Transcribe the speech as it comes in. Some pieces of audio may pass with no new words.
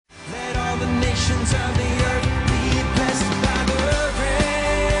ends of the earth be blessed by the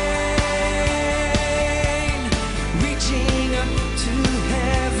rain, reaching up to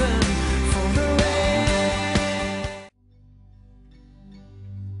heaven for the rain.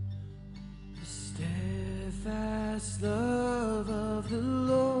 The steadfast love of the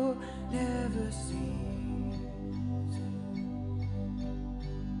Lord never ceases.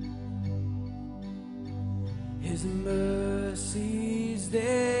 His mercies,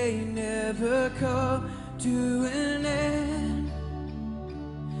 they never come to an end.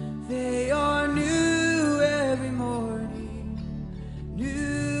 They are new every morning,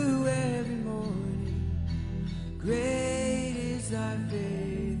 new every morning. Great is thy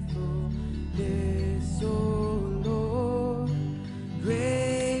faithfulness, O Lord.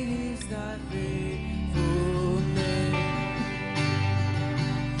 Great is thy faithfulness.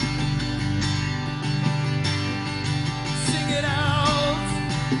 Sing it out.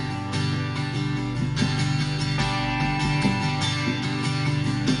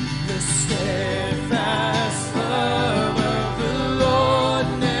 The steadfast love of the Lord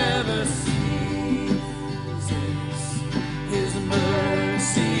never ceases. His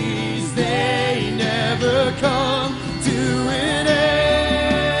mercies, they never come to an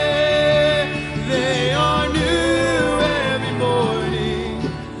end. They are new every morning,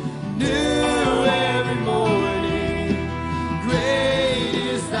 new every morning. Great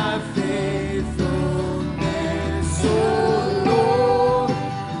is thy faithfulness, O Lord.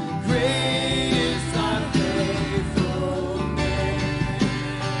 Great is thy faithfulness.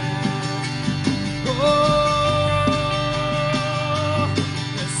 Oh,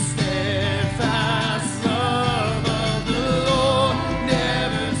 the steadfast love of the Lord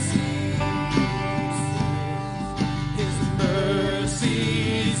never ceases. His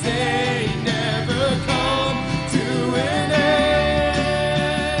mercies, they never come to an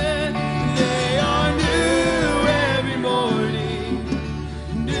end. They are new every morning,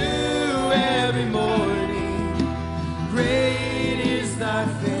 new every morning. Great is thy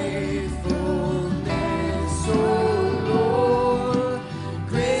faithfulness, O Lord.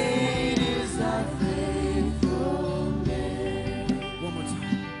 Great is thy faithfulness. One more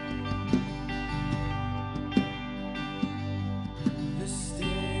time. The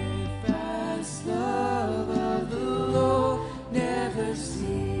steadfast love of the Lord never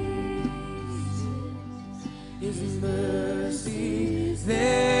ceases. His mercies,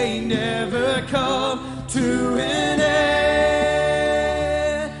 they never come to an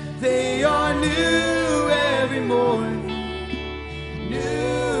end. They are new every morning,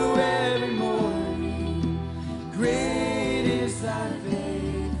 new every morning. Great is thy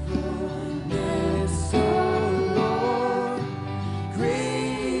faithfulness, O Lord.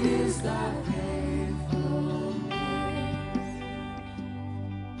 Great is thy faithfulness.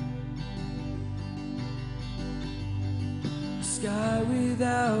 A sky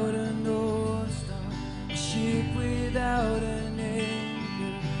without a north star, a ship without an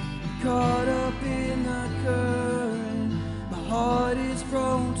anchor. I'm caught up in the current, my heart is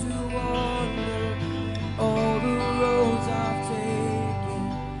prone to wander. All the roads I've taken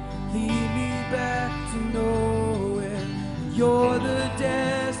lead me back to nowhere. You're the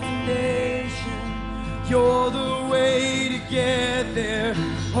destination, you're the way to get there.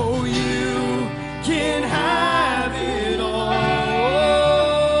 Oh, you can have it all.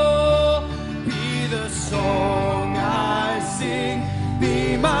 Be the song I sing,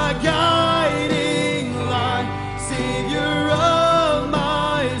 be my guiding light, Savior of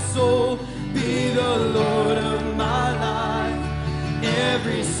my soul, be the Lord of my life.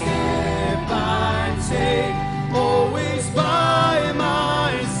 Every step I take, always by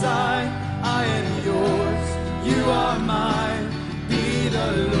my side. I am yours, you are mine. Be the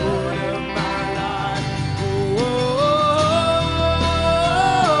Lord of my life. Oh, oh,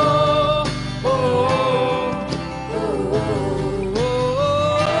 oh, oh, oh,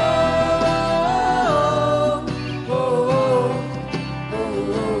 oh, oh, oh.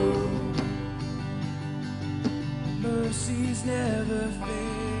 Mercies never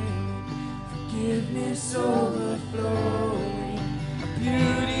fail, forgiveness overflowing, a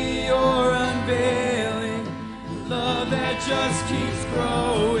beauty you're unveiling, love that just keeps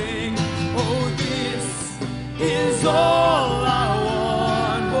growing. Oh, this is all I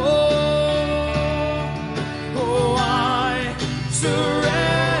want. Oh, oh, I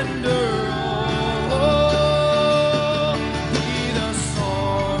surrender all. Be the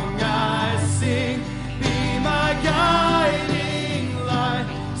song I sing, be my guiding light,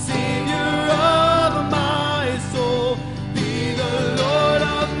 Savior of my soul,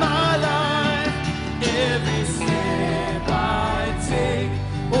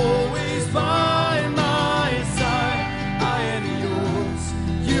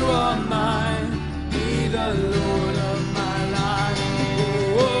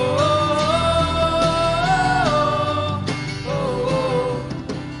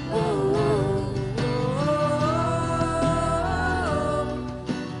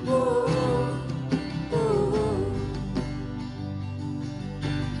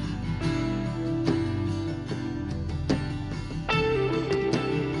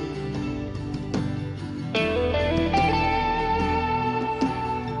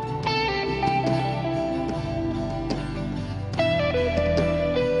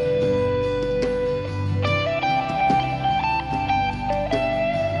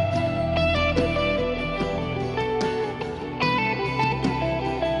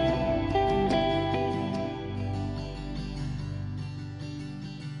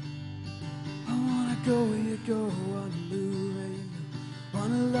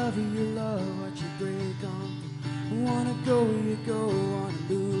 love you love, watch you break on. I wanna go where you go, wanna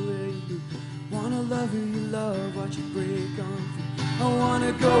move where you move. Wanna love you love, watch you break on. I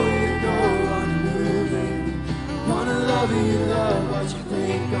wanna go where you go, wanna move where you move. Wanna love you love, watch you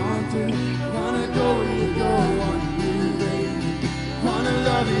break on through. Wanna go where you go, wanna move where you move. Wanna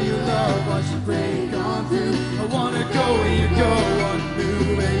love you love, watch you break on through. I wanna go where you go, wanna move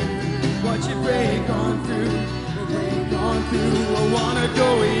where you move. Watch you break on through, break on through. I wanna go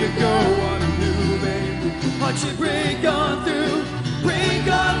where you go, wanna move where you move. Watch you break on through, break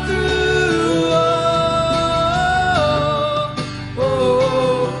on through. Oh, oh,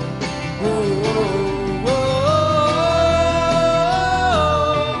 oh, oh,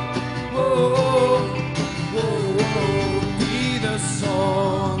 oh, oh, oh. Be the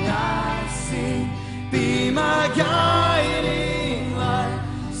song I sing, be my guiding light,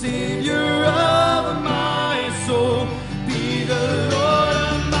 Savior of my soul, be the Lord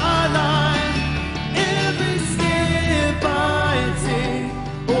of my life. Every step I take,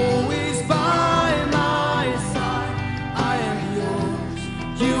 always by my side. I am yours,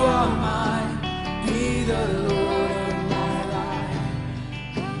 you are mine, be the Lord of my life.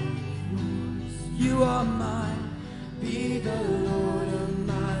 You are mine, be the Lord of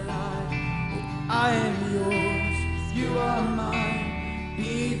my life. I am yours, you are mine,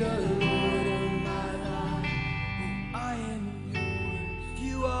 be the Lord of my life. I am yours,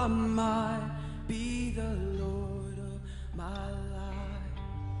 you are mine, be the Lord of my life.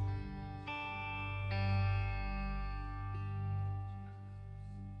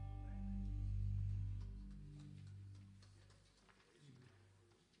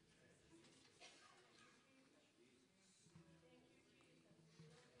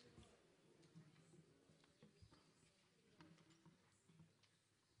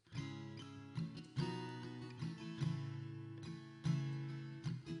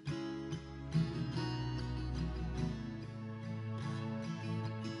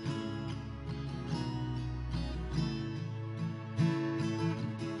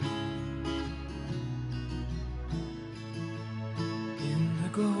 In the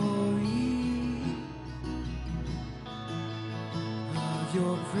glory of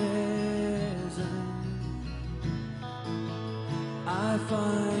your presence, I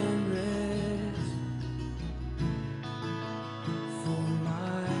find rest for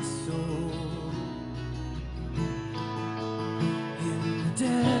my soul. In the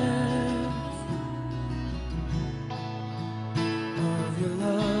depths of your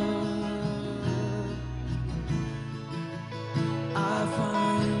love, I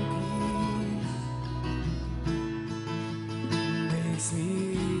find peace, makes me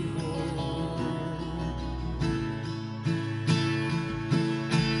whole.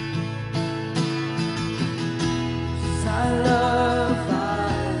 I love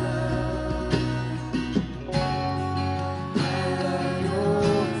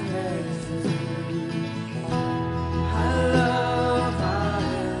your presence. I love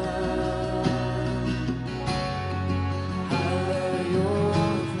your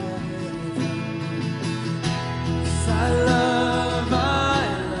presence.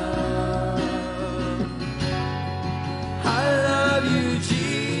 I love you, Jesus.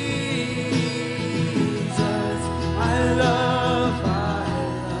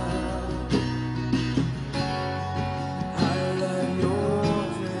 I love your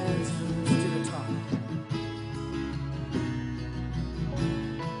presence. To the top.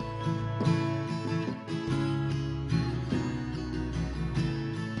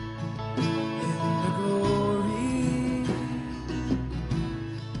 In the glory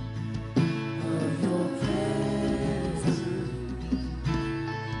of your presence,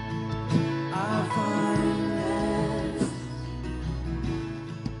 I find rest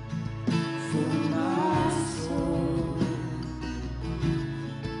for my soul.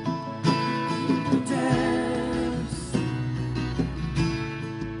 In the depths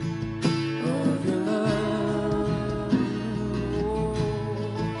of your love,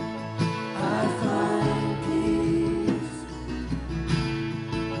 I find peace,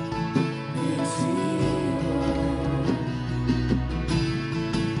 makes me whole.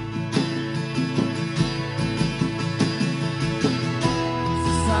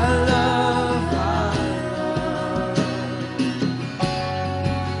 I love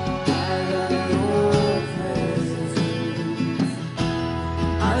your presence.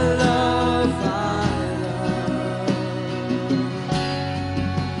 I love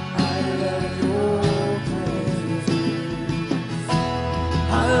your presence.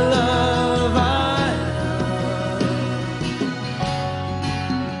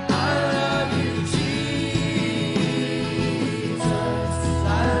 I love you, Jesus.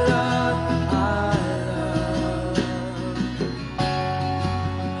 I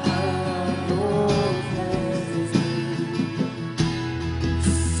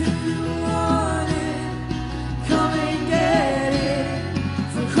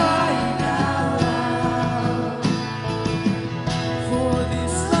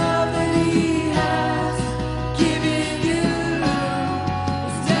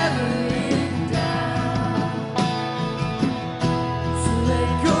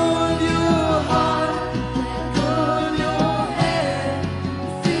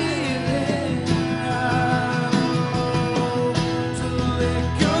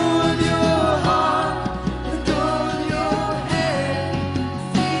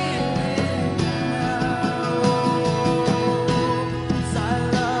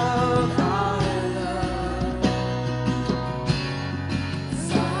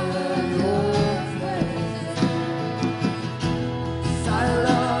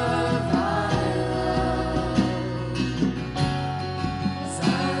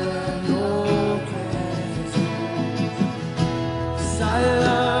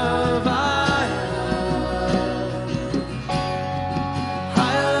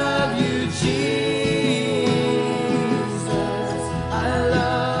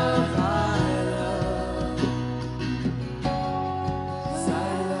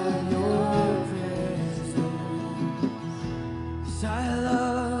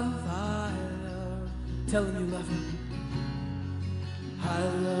Tell him you love him. I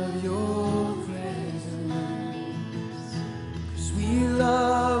love your presence, 'cause we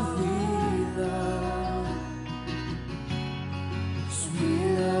love, 'cause we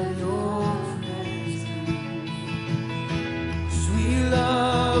love your presence, 'cause we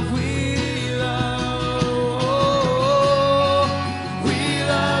love, we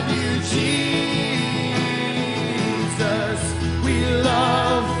love you, Jesus. We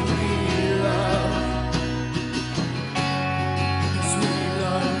love, 'cause we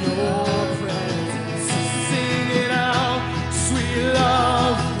love your presence. Sing it out. Sweet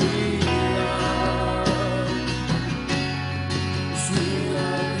love, we love. Sweet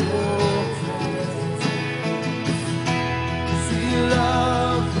love your presence. Sweet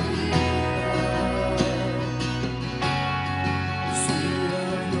love, we love. Sweet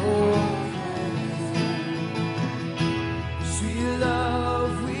love your presence. Sweet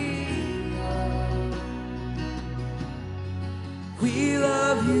love, we love. We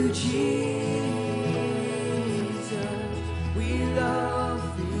love you, Jesus. We love,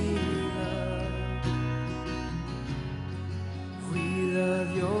 we love. We love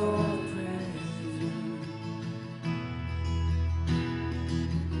your presence.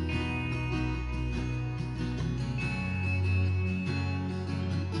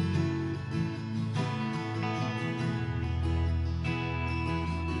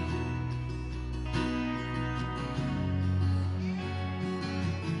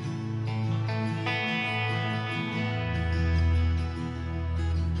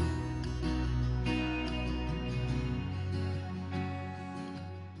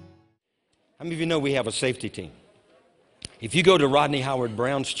 How many of you know we have a safety team? If you go to Rodney Howard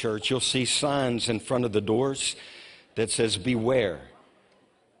Brown's church, you'll see signs in front of the doors that says, beware.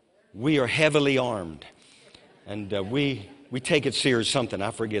 We are heavily armed. And we take it serious something. I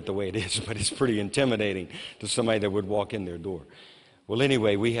forget the way it is, but it's pretty intimidating to somebody that would walk in their door. Well,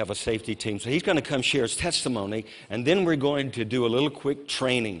 anyway, we have a safety team. So he's going to come share his testimony, and then we're going to do a little quick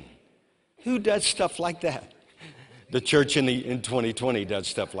training. Who does stuff like that? The church in 2020 does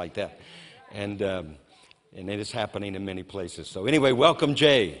stuff like that. And it is happening in many places. So anyway, welcome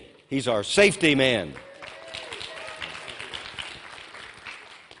Jay. He's our safety man.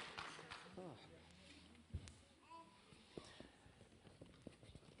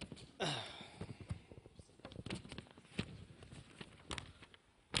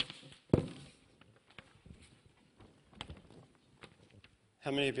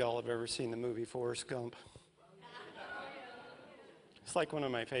 How many of y'all have ever seen the movie Forrest Gump? It's like one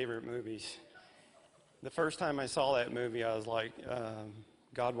of my favorite movies. The first time I saw that movie, I was like,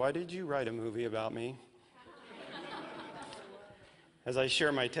 God, why did you write a movie about me? As I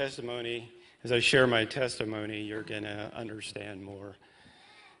share my testimony, you're going to understand more.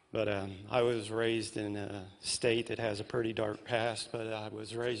 But I was raised in a state that has a pretty dark past, but I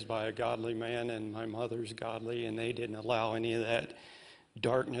was raised by a godly man, and my mother's godly, and they didn't allow any of that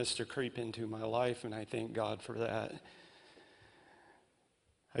darkness to creep into my life, and I thank God for that.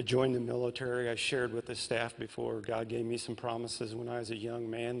 I joined the military. I shared with the staff before. God gave me some promises when I was a young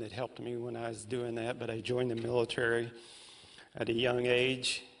man that helped me when I was doing that, but I joined the military at a young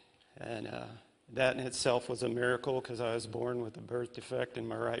age, and that in itself was a miracle because I was born with a birth defect in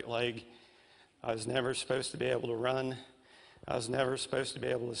my right leg. I was never supposed to be able to run. I was never supposed to be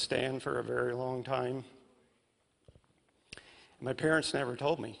able to stand for a very long time. My parents never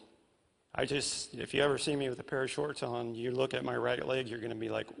told me. If you ever see me with a pair of shorts on, you look at my right leg, you're going to be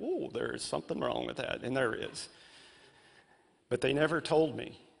like, ooh, there's something wrong with that. And there is. But they never told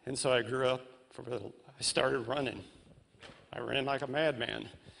me. And so I grew up, I started running. I ran like a madman.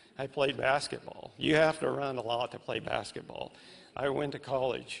 I played basketball. You have to run a lot to play basketball. I went to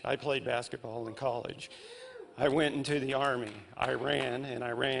college. I played basketball in college. I went into the Army. I ran and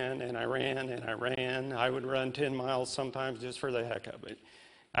I ran and I ran and I ran. I would run 10 miles sometimes just for the heck of it.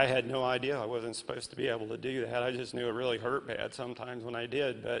 I had no idea I wasn't supposed to be able to do that. I just knew it really hurt bad sometimes when I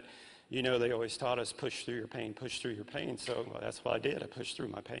did. But, you know, they always taught us push through your pain, push through your pain. So that's what I did. I pushed through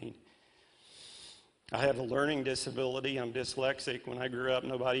my pain. I have a learning disability. I'm dyslexic. When I grew up,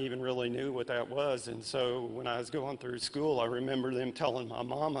 nobody even really knew what that was. And so when I was going through school, I remember them telling my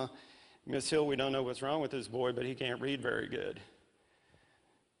mama, Miss Hill, we don't know what's wrong with this boy, but he can't read very good.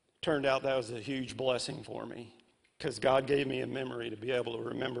 Turned out that was a huge blessing for me because God gave me a memory to be able to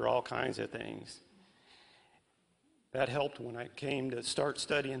remember all kinds of things. That helped when I came to start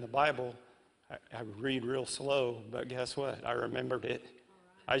studying the Bible. I would read real slow, but guess what? I remembered it.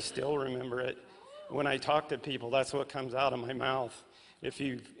 I still remember it. When I talk to people, that's what comes out of my mouth.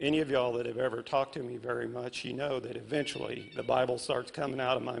 any of y'all that have ever talked to me very much, you know that eventually the Bible starts coming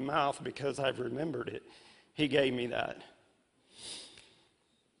out of my mouth because I've remembered it. He gave me that.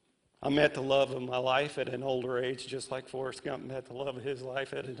 I met the love of my life at an older age, just like Forrest Gump met the love of his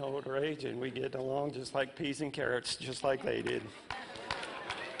life at an older age, and we get along just like peas and carrots, just like they did.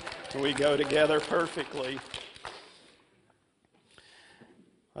 We go together perfectly.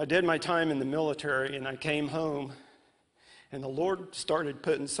 I did my time in the military, and I came home, and the Lord started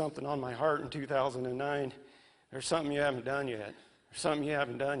putting something on my heart in 2009. There's something you haven't done yet. There's something you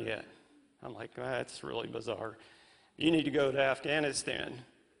haven't done yet. I'm like, that's really bizarre. You need to go to Afghanistan.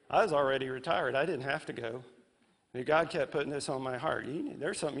 I was already retired. I didn't have to go. And God kept putting this on my heart.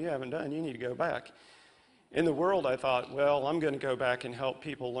 There's something you haven't done. You need to go back. In the world, I thought, well, I'm going to go back and help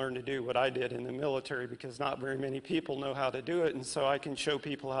people learn to do what I did in the military because not very many people know how to do it, and so I can show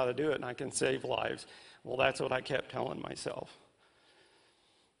people how to do it and I can save lives. Well, that's what I kept telling myself.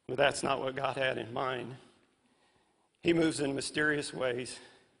 But that's not what God had in mind. He moves in mysterious ways.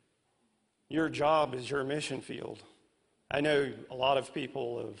 Your job is your mission field. I know a lot of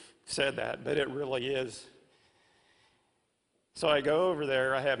people have said that, but it really is. So I go over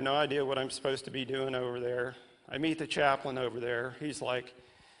there. I have no idea what I'm supposed to be doing over there. I meet the chaplain over there.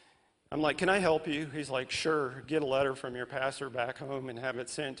 I'm like, can I help you? He's like, sure, get a letter from your pastor back home and have it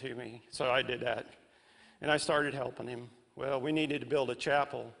sent to me. So I did that. And I started helping him. Well, we needed to build a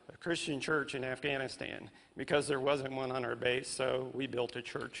chapel, a Christian church in Afghanistan, because there wasn't one on our base, so we built a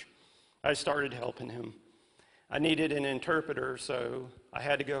church. I started helping him. I needed an interpreter, so I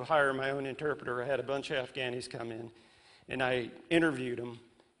had to go hire my own interpreter. I had a bunch of Afghanis come in, and I interviewed them,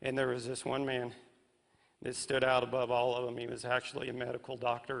 and there was this one man that stood out above all of them. He was actually a medical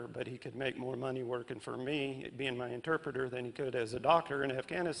doctor, but he could make more money working for me, being my interpreter, than he could as a doctor in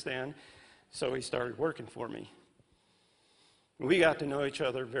Afghanistan, so he started working for me. We got to know each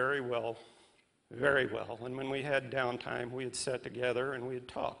other very well, and when we had downtime, we'd sit together and we'd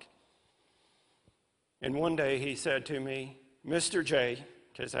talk. And one day he said to me, Mr. J,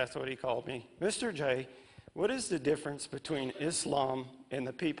 because that's what he called me, Mr. J, what is the difference between Islam and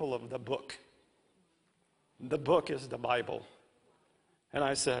the people of the book? The book is the Bible. And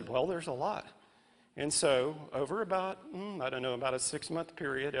I said, well, there's a lot. And so over about a 6-month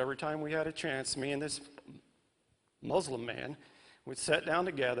period, every time we had a chance, me and this Muslim man would sit down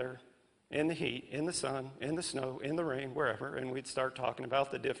together in the heat, in the sun, in the snow, in the rain, wherever, and we'd start talking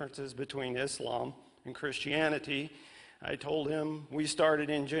about the differences between Islam and Christianity. I told him we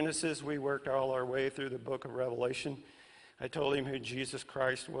started in Genesis. We worked all our way through the book of Revelation. I told him who Jesus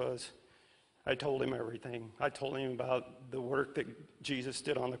Christ was. I told him everything. I told him about the work that Jesus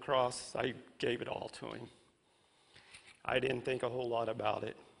did on the cross. I gave it all to him. I didn't think a whole lot about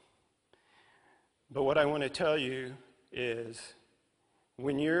it. But what I want to tell you is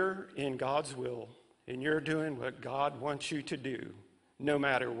when you're in God's will and you're doing what God wants you to do, no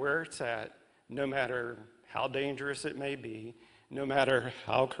matter where it's at, no matter how dangerous it may be, no matter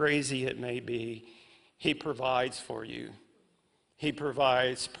how crazy it may be, He provides for you. He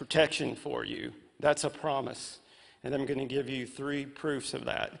provides protection for you. That's a promise. And I'm going to give you 3 proofs of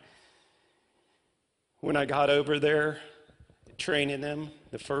that. When I got over there training them,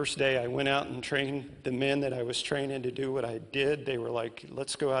 the first day I went out and trained the men that I was training to do what I did. They were like,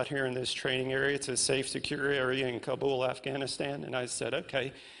 let's go out here in this training area. It's a safe, secure area in Kabul, Afghanistan. And I said,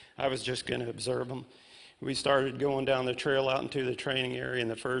 okay. I was just going to observe them. We started going down the trail out into the training area, and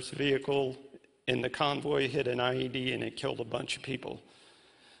the first vehicle in the convoy hit an IED, and it killed a bunch of people.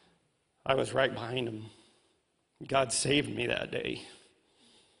 I was right behind them. God saved me that day.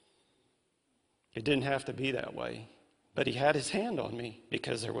 It didn't have to be that way, but He had His hand on me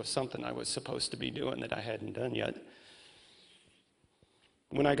because there was something I was supposed to be doing that I hadn't done yet.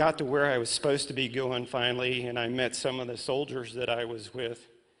 When I got to where I was supposed to be going finally, and I met some of the soldiers that I was with,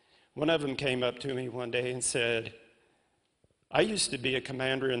 one of them came up to me one day and said, I used to be a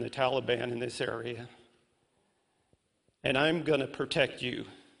commander in the Taliban in this area, and I'm going to protect you.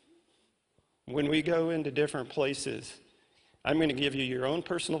 When we go into different places, I'm going to give you your own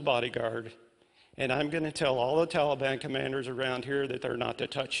personal bodyguard, and I'm going to tell all the Taliban commanders around here that they're not to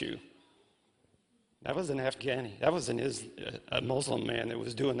touch you. That was an Afghani. That was a Muslim man that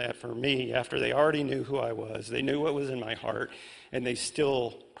was doing that for me after they already knew who I was. They knew what was in my heart, and they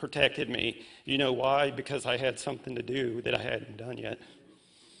still protected me. You know why? Because I had something to do that I hadn't done yet.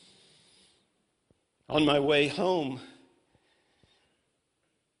 On my way home,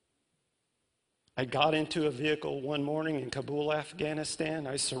 I got into a vehicle one morning in Kabul, Afghanistan.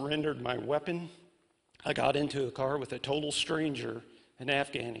 I surrendered my weapon. I got into a car with a total stranger, an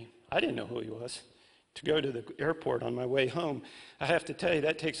Afghani. I didn't know who he was. to go to the airport on my way home. I have to tell you,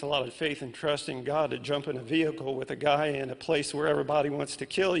 that takes a lot of faith and trust in God to jump in a vehicle with a guy in a place where everybody wants to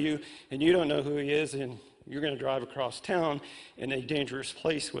kill you, and you don't know who he is, and you're going to drive across town in a dangerous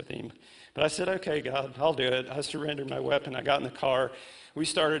place with him. But I said, okay, God, I'll do it. I surrendered my weapon. I got in the car. We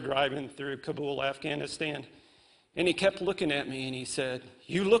started driving through Kabul, Afghanistan, and he kept looking at me, and he said,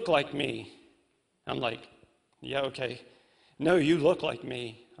 you look like me. I'm like, yeah, okay. No, you look like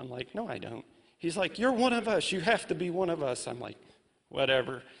me. I'm like, no, I don't. He's like, you're one of us. You have to be one of us. I'm like,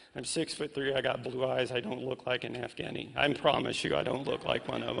 whatever. I'm 6'3". I got blue eyes. I don't look like an Afghani. I promise you I don't look like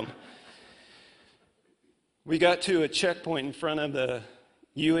one of them. We got to a checkpoint in front of the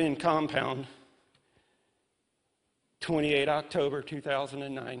UN compound, 28 October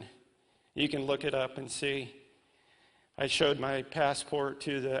 2009. You can look it up and see. I showed my passport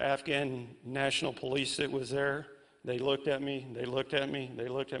to the Afghan National Police that was there. They looked at me, they looked at me, they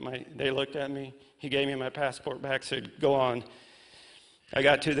looked at me. He gave me my passport back, said, go on. I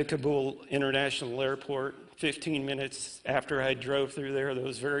got to the Kabul International Airport 15 minutes after I drove through there.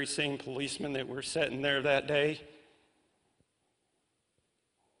 Those very same policemen that were sitting there that day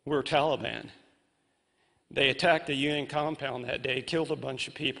were Taliban. They attacked the UN compound that day, killed a bunch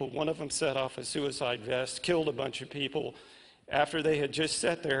of people. One of them set off a suicide vest, killed a bunch of people. After they had just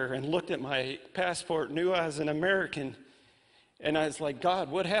sat there and looked at my passport, knew I was an American. And I was like,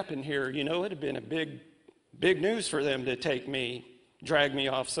 God, what happened here? You know, it had been a big news for them to take me, drag me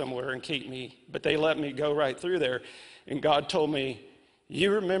off somewhere and keep me. But they let me go right through there. And God told me,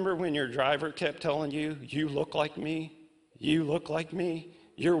 you remember when your driver kept telling you, you look like me, you look like me,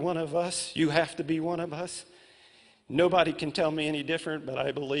 you're one of us, you have to be one of us? Nobody can tell me any different, but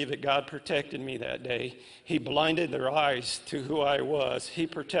I believe that God protected me that day. He blinded their eyes to who I was. He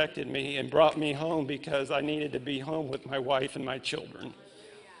protected me and brought me home because I needed to be home with my wife and my children.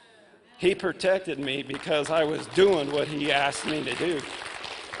 He protected me because I was doing what he asked me to do.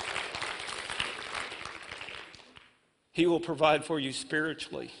 He will provide for you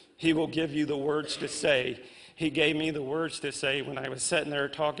spiritually. He will give you the words to say. He gave me the words to say when I was sitting there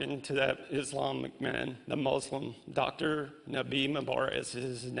talking to that Islamic man, the Muslim, Dr. Nabi Mubarak is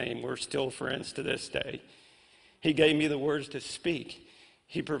his name. We're still friends to this day. He gave me the words to speak.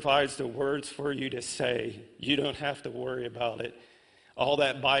 He provides the words for you to say. You don't have to worry about it. All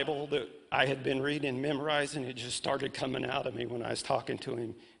that Bible that I had been reading and memorizing, it just started coming out of me when I was talking to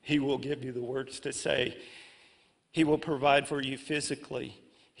him. He will give you the words to say. He will provide for you physically.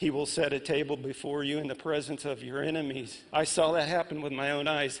 He will set a table before you in the presence of your enemies. I saw that happen with my own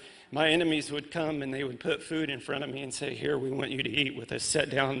eyes. My enemies would come and they would put food in front of me and say, here, we want you to eat with us. Sit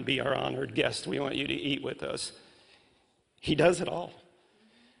down and be our honored guest. We want you to eat with us. He does it all.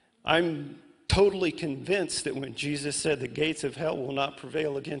 I'm totally convinced that when Jesus said the gates of hell will not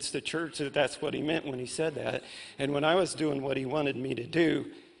prevail against the church, that that's what he meant when he said that. And when I was doing what he wanted me to do,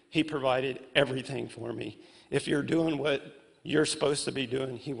 he provided everything for me. If you're doing what you're supposed to be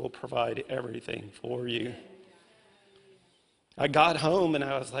doing, he will provide everything for you. I got home and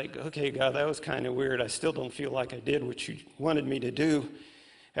I was like, okay, God, that was kind of weird. I still don't feel like I did what you wanted me to do.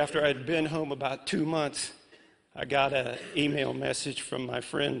 After I'd been home about 2 months, I got an email message from my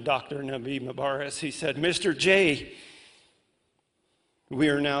friend, Dr. Nabi Mubarak. He said, Mr. J, we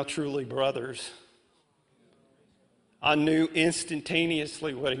are now truly brothers. I knew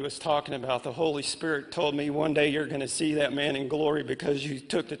instantaneously what he was talking about. The Holy Spirit told me one day you're going to see that man in glory because you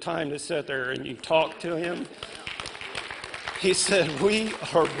took the time to sit there and you talked to him. He said, we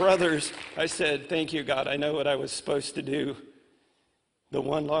are brothers. I said, thank you, God. I know what I was supposed to do. The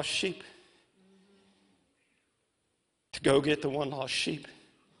one lost sheep. To go get the one lost sheep.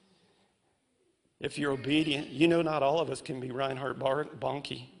 If you're obedient, you know not all of us can be Reinhard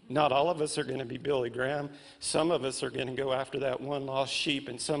Bonnke. Not all of us are going to be Billy Graham. Some of us are going to go after that one lost sheep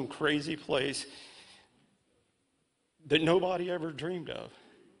in some crazy place that nobody ever dreamed of.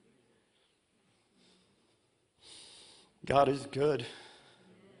 God is good.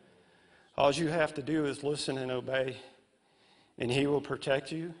 All you have to do is listen and obey, and he will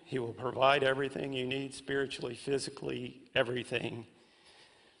protect you. He will provide everything you need spiritually, physically, everything.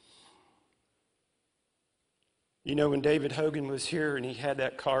 You know, when David Hogan was here and he had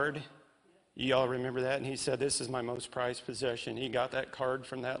that card, you all remember that? And he said, this is my most prized possession. He got that card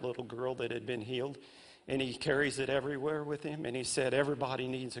from that little girl that had been healed, and he carries it everywhere with him. And he said, everybody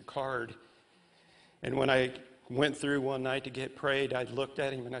needs a card. And when I went through one night to get prayed, I looked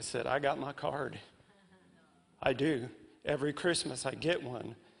at him and I said, I got my card. I do. Every Christmas I get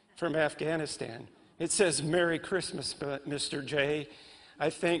one from Afghanistan. It says, Merry Christmas, Mr. J. I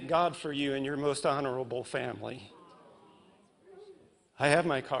thank God for you and your most honorable family. I have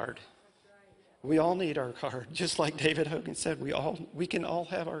my card. We all need our card. Just like David Hogan said, we can all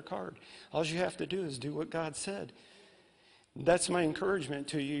have our card. All you have to do is do what God said. That's my encouragement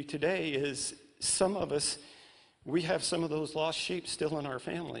to you today is some of us, we have some of those lost sheep still in our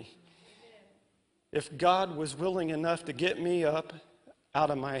family. If God was willing enough to get me up out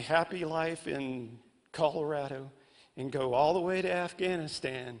of my happy life in Colorado and go all the way to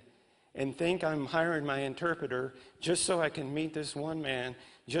Afghanistan and think I'm hiring my interpreter just so I can meet this one man,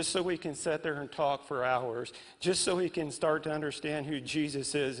 just so we can sit there and talk for hours, just so he can start to understand who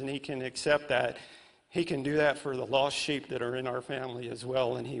Jesus is and he can accept that, he can do that for the lost sheep that are in our family as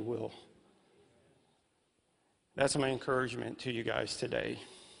well, and he will. That's my encouragement to you guys today.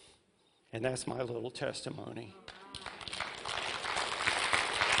 And that's my little testimony.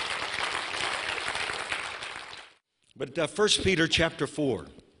 But 1 Peter chapter 4.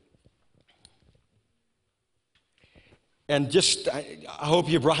 And just, I hope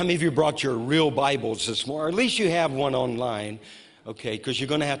how many of you brought your real Bibles this morning? Or at least you have one online, okay, because you're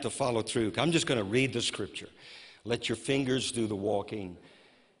going to have to follow through. I'm just going to read the scripture. Let your fingers do the walking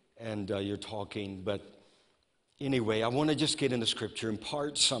and your talking. But anyway, I want to just get in the scripture,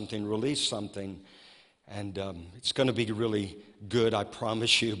 impart something, release something. And it's going to be really good, I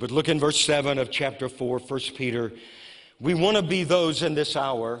promise you. But look in verse 7 of chapter 4, 1 Peter. We want to be those in this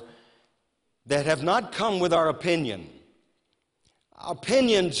hour that have not come with our opinion.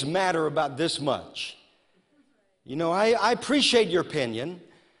 Opinions matter about this much. You know, I appreciate your opinion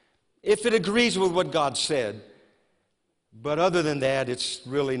if it agrees with what God said. But other than that, it's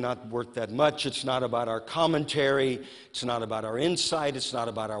really not worth that much. It's not about our commentary. It's not about our insight. It's not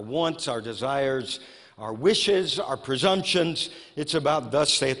about our wants, our desires, our wishes, our presumptions. It's about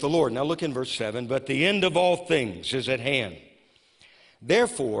thus saith the Lord. Now look in verse 7. But the end of all things is at hand.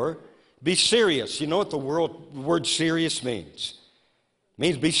 Therefore, be serious. You know what the word serious means? It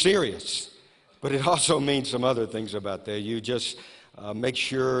means be serious. But it also means some other things about that. You just make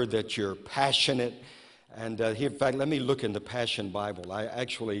sure that you're passionate. And here, in fact, let me look in the Passion Bible. I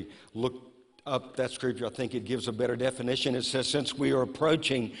actually looked up that scripture. I think it gives a better definition. It says, since we are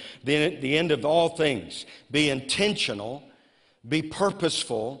approaching the end of all things, be intentional, be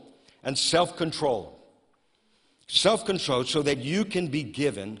purposeful, and self-controlled. Self-control so that you can be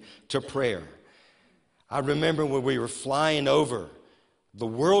given to prayer. I remember when we were flying over, the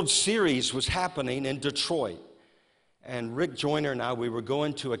World Series was happening in Detroit. And Rick Joyner and I, we were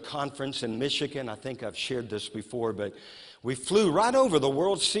going to a conference in Michigan. I think I've shared this before, but we flew right over the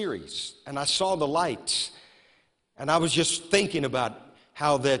World Series. And I saw the lights. And I was just thinking about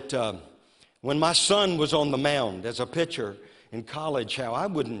how that when my son was on the mound as a pitcher in college, how I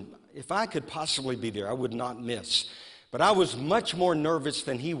wouldn't, if I could possibly be there, I would not miss. But I was much more nervous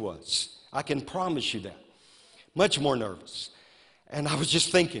than he was. I can promise you that. Much more nervous. And I was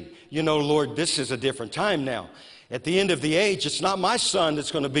just thinking, you know, Lord, this is a different time now. At the end of the age, it's not my son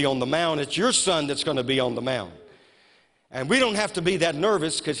that's going to be on the mound. It's your son that's going to be on the mound. And we don't have to be that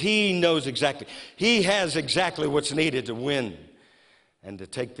nervous because he knows exactly. He has exactly what's needed to win and to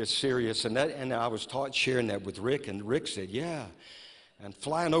take this serious. And I was sharing that with Rick, and Rick said, yeah. And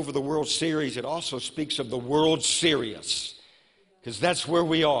flying over the World Series, it also speaks of the World Serious because that's where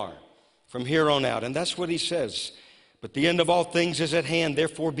we are from here on out. And that's what he says. But the end of all things is at hand.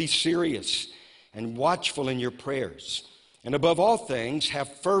 Therefore, be serious and watchful in your prayers. And above all things,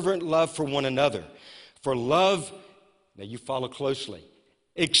 have fervent love for one another. For love, now you follow closely,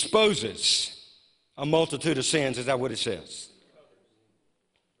 exposes a multitude of sins. Is that what it says?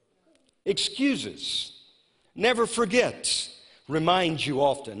 Excuses, never forgets, reminds you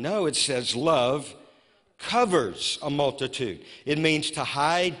often. No, it says love covers a multitude. It means to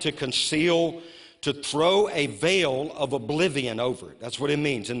hide, to conceal, to throw a veil of oblivion over it. That's what it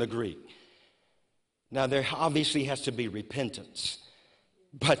means in the Greek. Now, there obviously has to be repentance.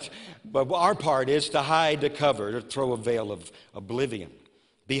 But our part is to hide, to cover, to throw a veil of oblivion.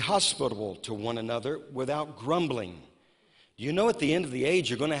 Be hospitable to one another without grumbling. You know, at the end of the age,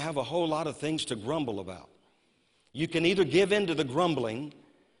 you're going to have a whole lot of things to grumble about. You can either give in to the grumbling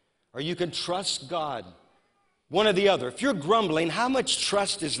or you can trust God. One or the other. If you're grumbling, how much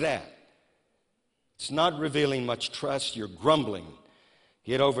trust is that? It's not revealing much trust. You're grumbling.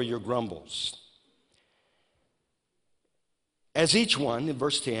 Get over your grumbles. As each one, in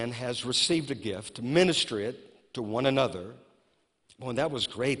verse 10, has received a gift, minister it to one another. Oh, and that was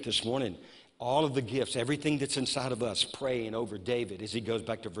great this morning. All of the gifts, everything that's inside of us, praying over David as he goes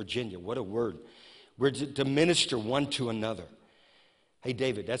back to Virginia. What a word. We're to minister one to another. Hey,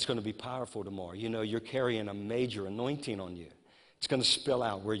 David, that's going to be powerful tomorrow. You know, you're carrying a major anointing on you. It's going to spill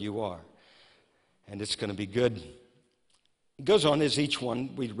out where you are. And it's going to be good. It goes on as each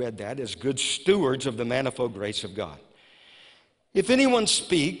one, we read that, as good stewards of the manifold grace of God. If anyone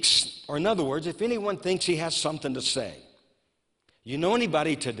speaks, or in other words, if anyone thinks he has something to say, you know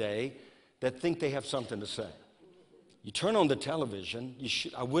anybody today that think they have something to say? You turn on the television,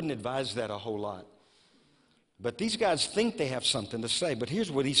 I wouldn't advise that a whole lot. But these guys think they have something to say. But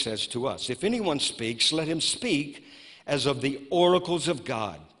here's what he says to us. If anyone speaks, let him speak as of the oracles of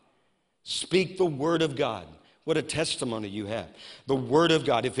God. Speak the word of God. What a testimony you have. The word of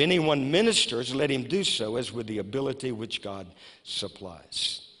God. If anyone ministers, let him do so as with the ability which God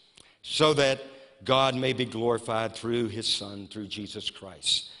supplies, so that God may be glorified through his Son, through Jesus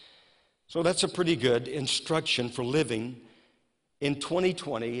Christ. So that's a pretty good instruction for living in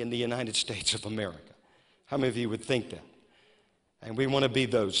 2020 in the United States of America. How many of you would think that? And we want to be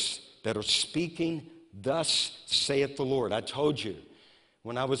those that are speaking, thus saith the Lord. I told you,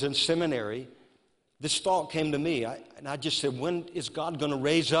 when I was in seminary, this thought came to me, and I just said, when is God going to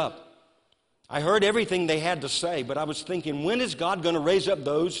raise up? I heard everything they had to say, but I was thinking, when is God going to raise up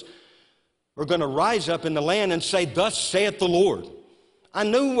those who are going to rise up in the land and say, thus saith the Lord? I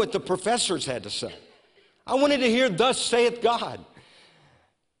knew what the professors had to say. I wanted to hear, thus saith God.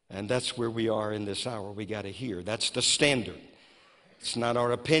 And that's where we are in this hour. We got to hear. That's the standard. It's not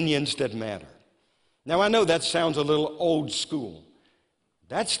our opinions that matter. Now, I know that sounds a little old school.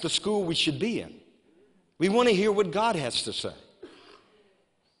 That's the school we should be in. We want to hear what God has to say.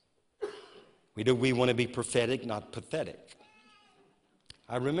 We want to be prophetic, not pathetic.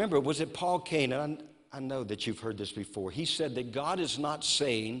 I remember, was it Paul Cain? I know that you've heard this before. He said that God is not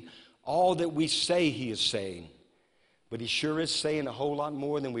saying all that we say he is saying, but he sure is saying a whole lot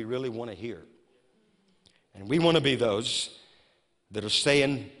more than we really want to hear. And we want to be those that are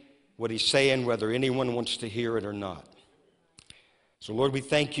saying what he's saying, whether anyone wants to hear it or not. So, Lord, we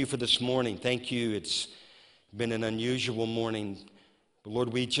thank you for this morning. Thank you. It's been an unusual morning. But,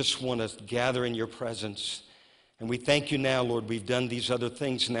 Lord, we just want to gather in your presence. And we thank you now, Lord, we've done these other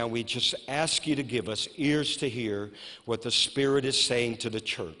things. Now we just ask you to give us ears to hear what the Spirit is saying to the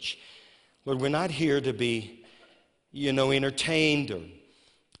church. Lord, we're not here to be, entertained or,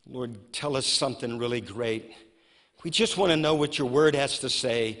 Lord, tell us something really great. We just want to know what your word has to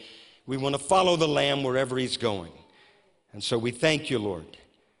say. We want to follow the Lamb wherever he's going. And so we thank you, Lord,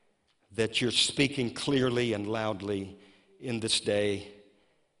 that you're speaking clearly and loudly in this day.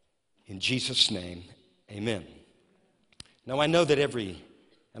 In Jesus' name, amen. Now, I know that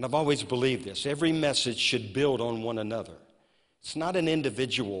and I've always believed this, every message should build on one another. It's not an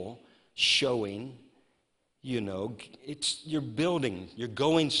individual showing, you're building, you're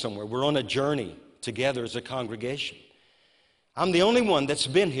going somewhere. We're on a journey together as a congregation. I'm the only one that's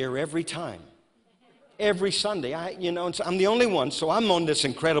been here every time, every Sunday. I'm the only one, so I'm on this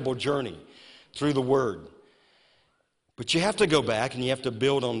incredible journey through the Word. But you have to go back and you have to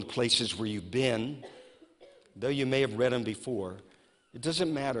build on the places where you've been. Though you may have read them before, it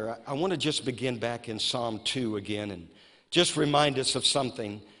doesn't matter. I want to just begin back in Psalm 2 again and just remind us of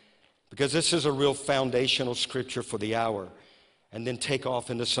something, because this is a real foundational scripture for the hour, and then take off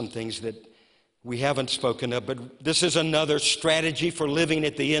into some things that we haven't spoken of. But this is another strategy for living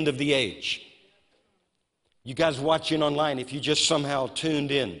at the end of the age. You guys watching online, if you just somehow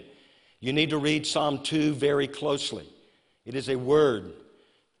tuned in, you need to read Psalm 2 very closely. It is a word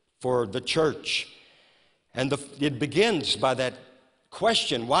for the church. And it begins by that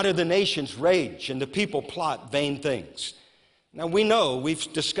question, why do the nations rage and the people plot vain things? Now we know,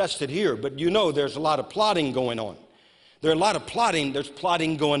 we've discussed it here, but there's a lot of plotting going on. There's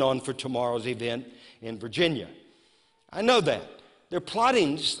plotting going on for tomorrow's event in Virginia. I know that. There are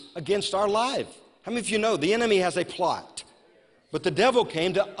plottings against our life. How many of you know the enemy has a plot? But the devil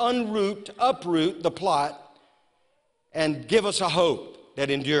came to uproot the plot and give us a hope that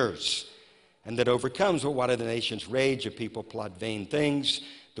endures and that overcomes. Well, why do the nations rage? The people plot vain things.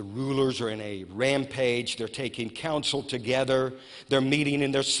 The rulers are in a rampage. They're taking counsel together. They're meeting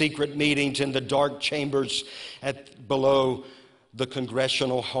in their secret meetings in the dark chambers below the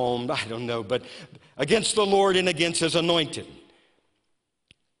congressional home. I don't know, but against the Lord and against his anointed.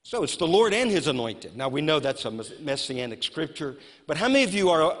 So it's the Lord and his anointed. Now we know that's a messianic scripture, but how many of you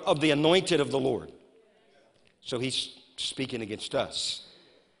are of the anointed of the Lord? So he's speaking against us.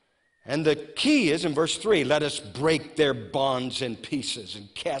 And the key is in verse 3, let us break their bonds in pieces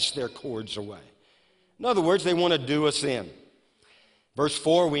and cast their cords away. In other words, they want to do us in. Verse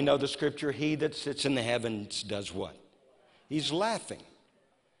 4, we know the scripture, he that sits in the heavens does what? He's laughing.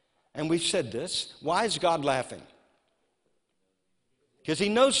 And we've said this, why is God laughing? Because he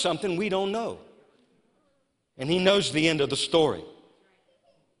knows something we don't know. And he knows the end of the story.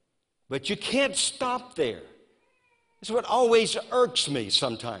 But you can't stop there. It's what always irks me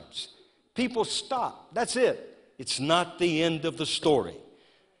sometimes. People stop. That's it. It's not the end of the story.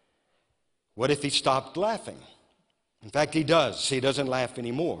 What if he stopped laughing? In fact, he does. He doesn't laugh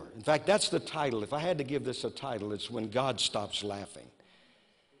anymore. In fact, that's the title. If I had to give this a title, it's When God Stops Laughing.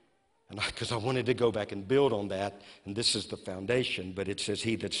 And because I wanted to go back and build on that, and this is the foundation, but it says,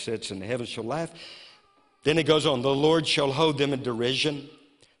 he that sits in the heavens shall laugh. Then it goes on, the Lord shall hold them in derision.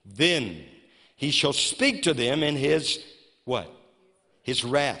 Then he shall speak to them in his, what? His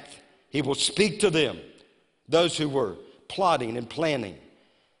wrath. He will speak to them, those who were plotting and planning,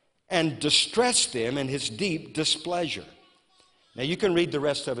 and distress them in his deep displeasure. Now you can read the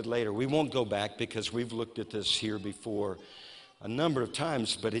rest of it later. We won't go back because we've looked at this here before a number of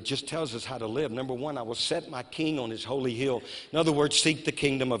times, but it just tells us how to live. Number one, I will set my king on his holy hill. In other words, seek the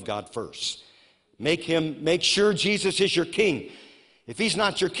kingdom of God first. Make sure Jesus is your king. If he's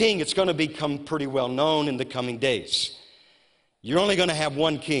not your king, it's going to become pretty well known in the coming days. You're only going to have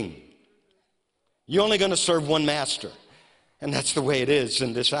one king. You're only going to serve one master. And that's the way it is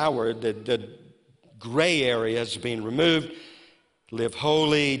in this hour. The gray area is being removed. Live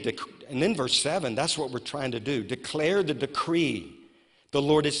holy. And in verse 7, that's what we're trying to do. Declare the decree the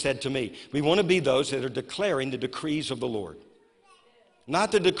Lord has said to me. We want to be those that are declaring the decrees of the Lord.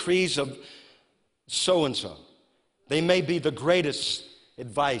 Not the decrees of so-and-so. They may be the greatest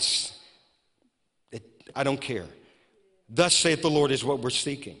advice. I don't care. Thus saith the Lord is what we're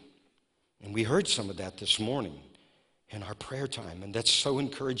seeking. And we heard some of that this morning in our prayer time. And that's so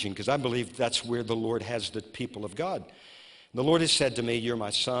encouraging because I believe that's where the Lord has the people of God. The Lord has said to me, you're my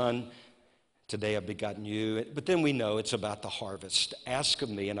son. Today I've begotten you. But then we know it's about the harvest. Ask of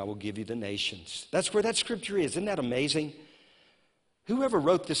me and I will give you the nations. That's where that scripture is. Isn't that amazing? Whoever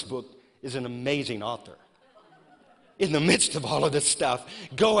wrote this book is an amazing author. In the midst of all of this stuff,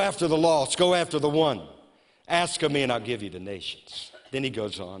 go after the lost. Go after the one. Ask of me and I'll give you the nations. Then he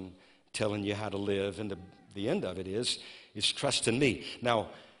goes on telling you how to live. And the end of it is trust in me. Now,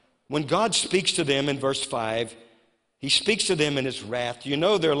 when God speaks to them in verse 5, he speaks to them in his wrath. You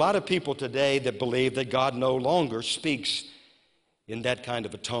know, there are a lot of people today that believe that God no longer speaks in that kind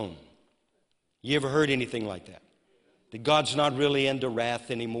of a tone. You ever heard anything like that? That God's not really into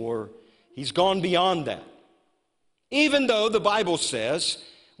wrath anymore. He's gone beyond that. Even though the Bible says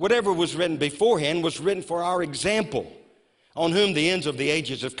whatever was written beforehand was written for our example, on whom the ends of the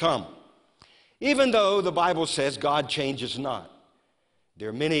ages have come. Even though the Bible says God changes not. There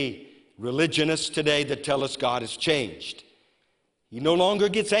are many religionists today that tell us God has changed. He no longer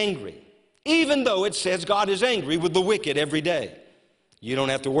gets angry, even though it says God is angry with the wicked every day. You don't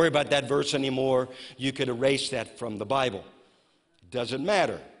have to worry about that verse anymore. You could erase that from the Bible. It doesn't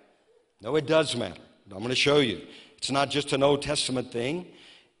matter. No, it does matter. I'm going to show you. It's not just an Old Testament thing.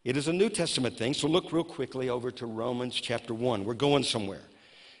 It is a New Testament thing. So look real quickly over to Romans chapter 1. We're going somewhere.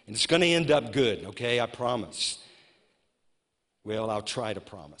 And it's going to end up good, okay? I promise. Well, I'll try to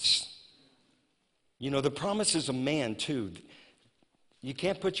promise. You know, the promise is a man, too. You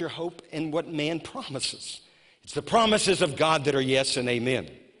can't put your hope in what man promises. It's the promises of God that are yes and amen.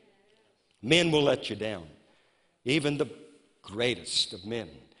 Men will let you down. Even the greatest of men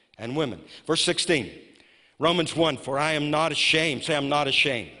and women. Verse 16, Romans 1, for I am not ashamed. Say, I'm not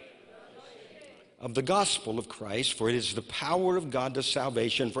ashamed. Of the gospel of Christ, for it is the power of God to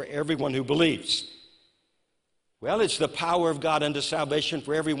salvation for everyone who believes. Well, it's the power of God unto salvation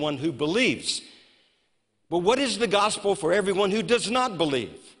for everyone who believes. But what is the gospel for everyone who does not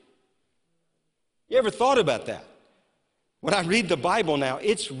believe? You ever thought about that? When I read the Bible now,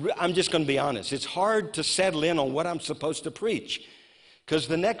 I'm just going to be honest. It's hard to settle in on what I'm supposed to preach because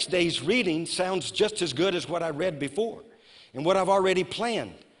the next day's reading sounds just as good as what I read before and what I've already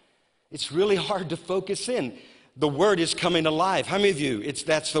planned. It's really hard to focus in. The Word is coming alive. How many of you,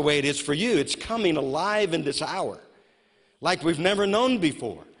 that's the way it is for you? It's coming alive in this hour like we've never known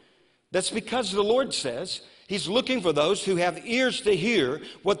before. That's because the Lord says He's looking for those who have ears to hear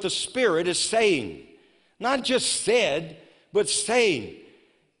what the Spirit is saying. Not just said, but saying.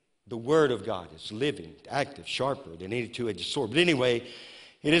 The Word of God is living, active, sharper than any two-edged sword. But anyway,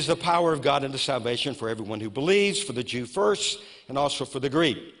 it is the power of God unto salvation for everyone who believes, for the Jew first, and also for the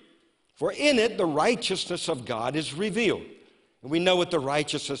Greek. For in it the righteousness of God is revealed. And we know what the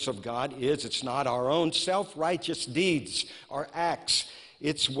righteousness of God is. It's not our own self-righteous deeds or acts.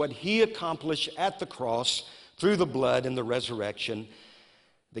 It's what He accomplished at the cross through the blood and the resurrection.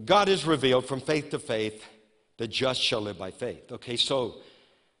 That God is revealed from faith to faith. The just shall live by faith. Okay, so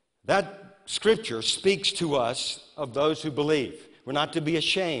that scripture speaks to us of those who believe. We're not to be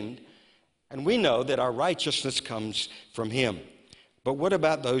ashamed. And we know that our righteousness comes from Him. But what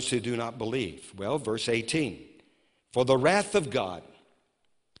about those who do not believe? Well, verse 18. For the wrath of God,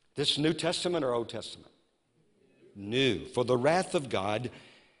 this New Testament or Old Testament? New. For the wrath of God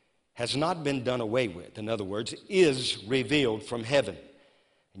has not been done away with. In other words, is revealed from heaven.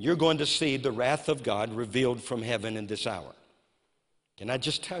 And you're going to see the wrath of God revealed from heaven in this hour. Can I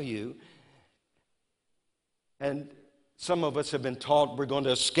just tell you, and some of us have been taught we're going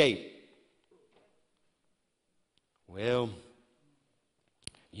to escape. Well,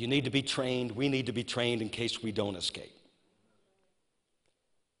 you need to be trained. We need to be trained in case we don't escape.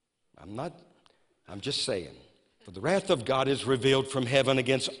 I'm just saying. For the wrath of God is revealed from heaven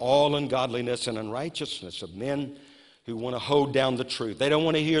against all ungodliness and unrighteousness of men who want to hold down the truth. They don't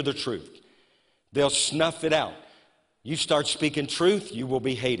want to hear the truth. They'll snuff it out. You start speaking truth, you will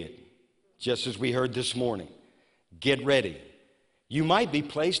be hated, just as we heard this morning. Get ready. You might be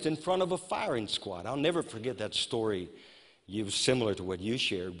placed in front of a firing squad. I'll never forget that story. It was similar to what you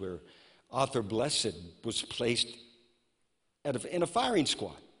shared, where Arthur Blessed was placed in a firing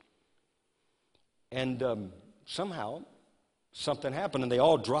squad. And somehow something happened, and they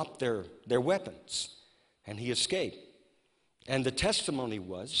all dropped their weapons, and he escaped. And the testimony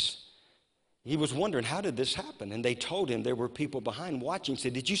was, he was wondering, how did this happen? And they told him there were people behind watching.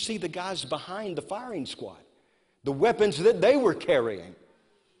 Said, did you see the guys behind the firing squad? The weapons that they were carrying.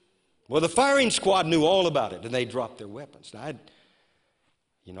 Well, the firing squad knew all about it, and they dropped their weapons. Now,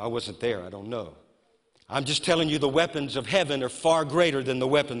 I wasn't there. I don't know. I'm just telling you the weapons of heaven are far greater than the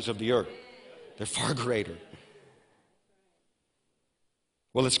weapons of the earth. They're far greater.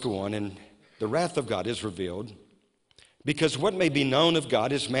 Well, let's go on. And the wrath of God is revealed, because what may be known of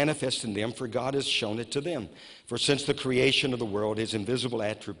God is manifest in them, for God has shown it to them. For since the creation of the world, his invisible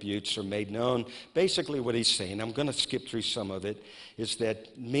attributes are made known. Basically what he's saying, I'm going to skip through some of it, is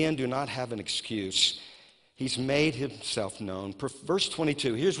that men do not have an excuse. He's made himself known. Verse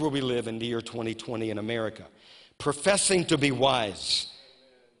 22, here's where we live in the year 2020 in America. Professing to be wise.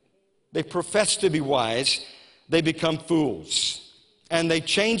 They profess to be wise, they become fools. And they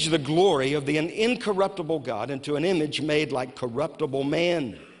change the glory of the incorruptible God into an image made like corruptible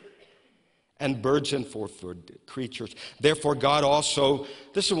man and birds and four-footed creatures. Therefore, God also,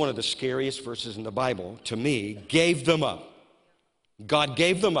 this is one of the scariest verses in the Bible to me, gave them up. God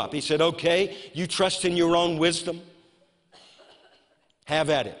gave them up. He said, okay, you trust in your own wisdom? Have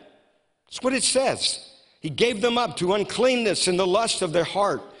at it. That's what it says. He gave them up to uncleanness and the lust of their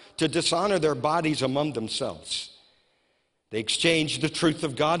heart, to dishonor their bodies among themselves. They exchanged the truth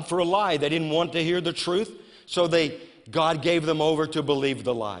of God for a lie. They didn't want to hear the truth, so God gave them over to believe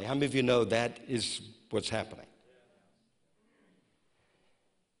the lie. How many of you know that is what's happening?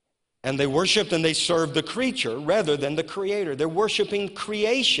 And they worshiped and they served the creature rather than the creator. They're worshiping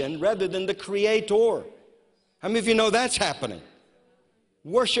creation rather than the creator. How many of you know that's happening?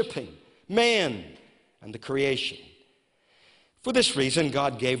 Worshiping man and the creation. For this reason,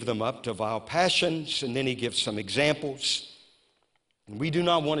 God gave them up to vile passions, and then he gives some examples. And we do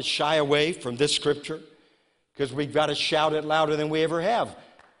not want to shy away from this scripture, because we've got to shout it louder than we ever have.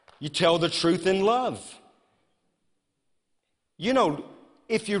 You tell the truth in love. You know,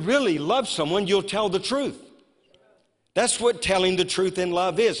 if you really love someone, you'll tell the truth. That's what telling the truth in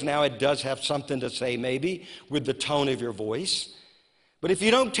love is. Now, it does have something to say maybe with the tone of your voice. But if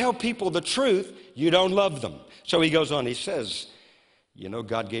you don't tell people the truth, you don't love them. So he goes on, he says,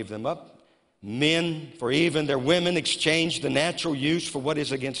 God gave them up. Men, for even their women, exchanged the natural use for what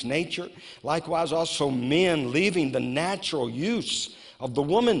is against nature. Likewise, also men, leaving the natural use of the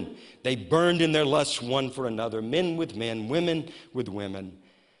woman, they burned in their lusts one for another, men with men, women with women,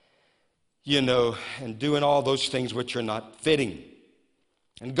 and doing all those things which are not fitting.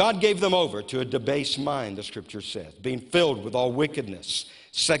 And God gave them over to a debased mind, the scripture says, being filled with all wickedness,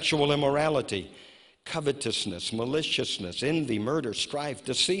 sexual immorality, covetousness, maliciousness, envy, murder, strife,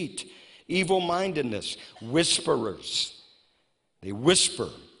 deceit, evil-mindedness, whisperers. They whisper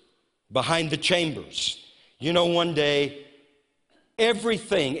behind the chambers. One day, every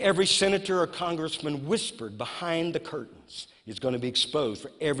senator or congressman whispered behind the curtains is going to be exposed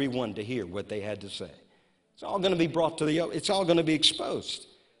for everyone to hear what they had to say. It's all going to be brought to it's all going to be exposed.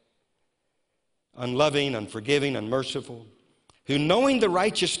 Unloving, unforgiving, unmerciful, who knowing the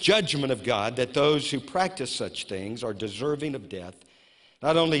righteous judgment of God, that those who practice such things are deserving of death,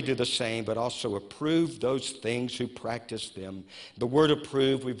 not only do the same, but also approve those things who practice them. The word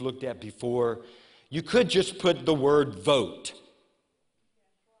approve we've looked at before. You could just put the word vote.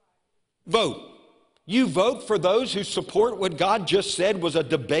 Vote. You vote for those who support what God just said was a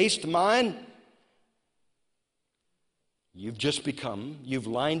debased mind. You've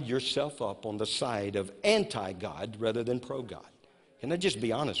lined yourself up on the side of anti-God rather than pro-God. Can I just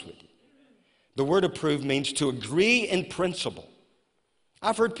be honest with you? The word approve means to agree in principle.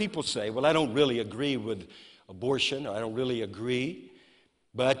 I've heard people say, well, I don't really agree with abortion, or I don't really agree,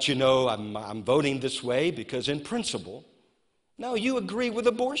 but you know, I'm voting this way because in principle. No, you agree with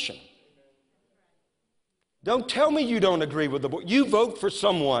abortion. Don't tell me you don't agree with abortion. You vote for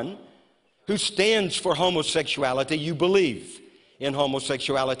someone who stands for homosexuality. You believe in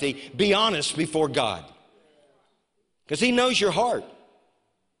homosexuality. Be honest before God, because He knows your heart.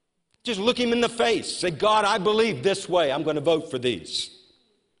 Just look Him in the face. Say, God, I believe this way. I'm going to vote for these.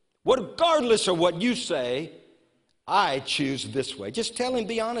 Regardless of what you say, I choose this way. Just tell Him,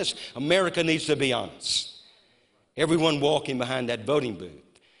 be honest. America needs to be honest. Everyone walking behind that voting booth,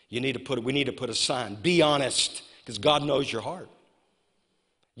 we need to put a sign. Be honest, because God knows your heart.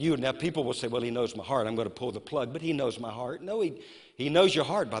 Now people will say, well, He knows my heart. I'm going to pull the plug, but He knows my heart. No, He knows your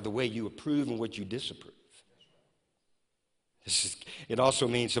heart by the way you approve and what you disapprove. It also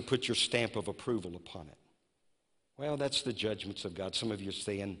means to put your stamp of approval upon it. Well, that's the judgments of God. Some of you are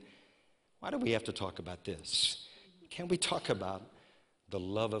saying, why do we have to talk about this? Can't we talk about the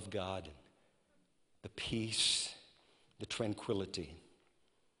love of God, the peace, the tranquility?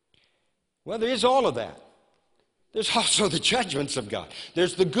 Well, there is all of that. There's also the judgments of God.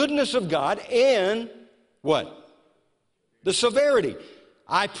 There's the goodness of God and what? The severity.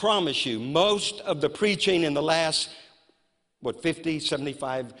 I promise you, most of the preaching in the last 50,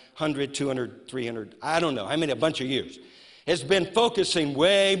 75, 100, 200, 300, I don't know, a bunch of years, has been focusing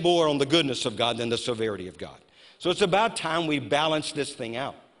way more on the goodness of God than the severity of God. So it's about time we balance this thing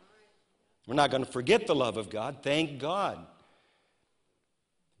out. We're not going to forget the love of God, thank God.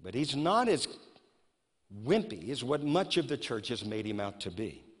 But He's not as wimpy as what much of the church has made Him out to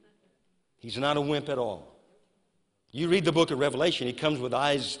be. He's not a wimp at all. You read the book of Revelation, He comes with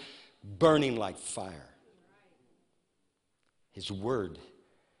eyes burning like fire. His word.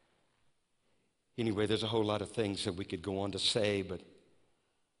 Anyway, there's a whole lot of things that we could go on to say, but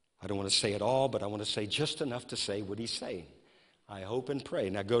I don't want to say it all, but I want to say just enough to say what He's saying. I hope and pray.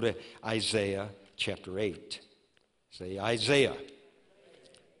 Now go to Isaiah chapter 8. Say Isaiah.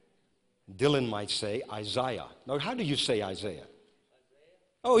 Dylan might say Isaiah. Now, how do you say Isaiah?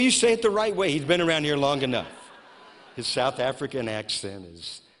 Oh, you say it the right way. He's been around here long enough. His South African accent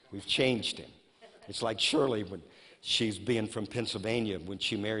we've changed him. It's like Shirley when she's being from Pennsylvania when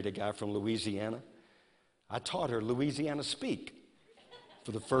she married a guy from Louisiana. I taught her Louisiana speak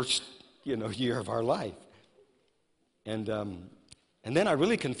for the first, year of our life. And then I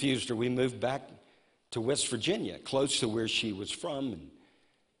really confused her. We moved back to West Virginia, close to where she was from, and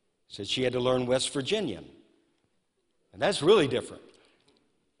said she had to learn West Virginian. And that's really different.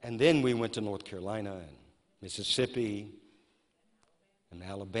 And then we went to North Carolina and Mississippi and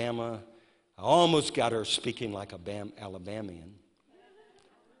Alabama. I almost got her speaking like a Alabamian.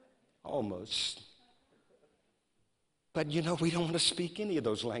 Almost. But we don't want to speak any of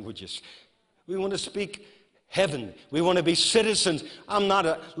those languages. We want to speak heaven. We want to be citizens. I'm not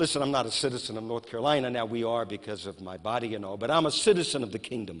a citizen of North Carolina. Now we are because of my body and all, but I'm a citizen of the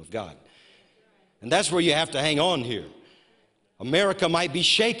kingdom of God. And that's where you have to hang on here. America might be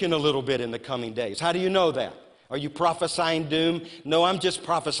shaken a little bit in the coming days. How do you know that? Are you prophesying doom? No, I'm just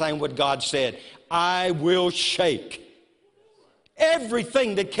prophesying what God said. I will shake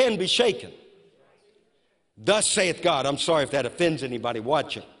everything that can be shaken. Thus saith God. I'm sorry if that offends anybody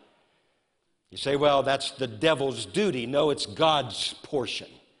watching. You say, well, that's the devil's duty. No, it's God's portion.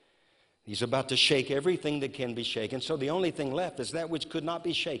 He's about to shake everything that can be shaken. So the only thing left is that which could not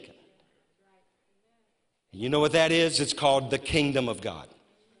be shaken. You know what that is? It's called the kingdom of God.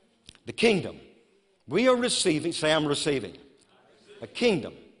 The kingdom. We are receiving, say I'm receiving, a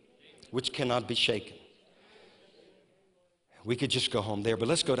kingdom which cannot be shaken. We could just go home there, but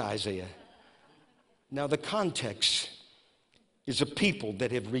let's go to Isaiah. Now the context is a people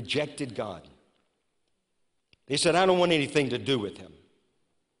that have rejected God. They said, I don't want anything to do with Him.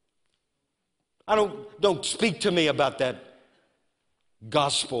 Don't speak to me about that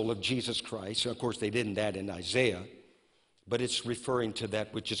gospel of Jesus Christ. And of course, they didn't that in Isaiah, but it's referring to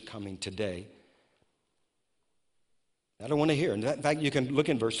that which is coming today. I don't want to hear. In fact, you can look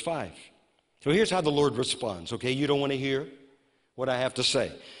in verse 5. So here's how the Lord responds. Okay, you don't want to hear what I have to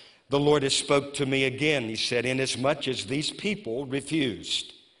say. The Lord has spoke to me again. He said, inasmuch as these people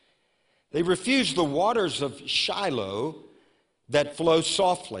refused. They refused the waters of Shiloh that flow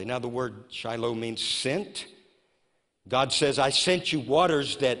softly. Now the word Shiloh means sent. God says, I sent you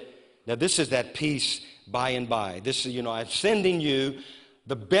waters that, now this is that peace by and by. This is, I'm sending you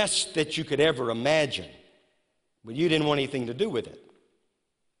the best that you could ever imagine. But you didn't want anything to do with it.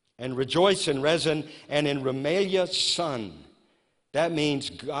 And rejoice in Rezin and in Remaliah's son. That means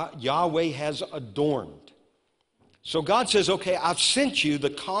God, Yahweh has adorned. So God says, okay, I've sent you the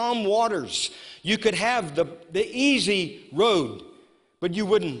calm waters. You could have the easy road, but you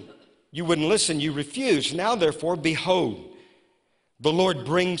wouldn't listen. You refused. Now, therefore, behold, the Lord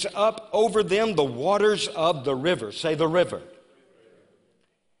brings up over them the waters of the river. Say the river.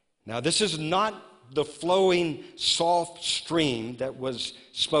 Now, this is not the flowing soft stream that was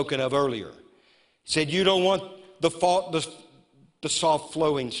spoken of earlier. He said, you don't want the soft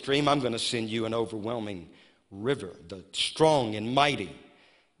flowing stream. I'm going to send you an overwhelming river, the strong and mighty.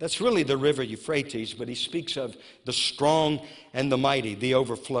 That's really the river Euphrates, but he speaks of the strong and the mighty, the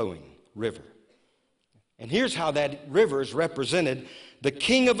overflowing river. And here's how that river is represented: the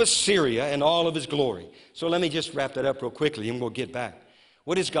king of Assyria and all of his glory. So let me just wrap that up real quickly and we'll get back.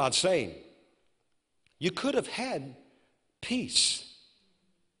 What is God saying? You could have had peace,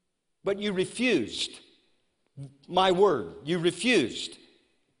 but you refused my word. You refused.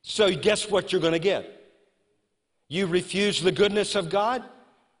 So guess what you're going to get? You refuse the goodness of God,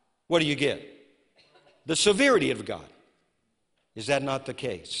 what do you get? The severity of God. Is that not the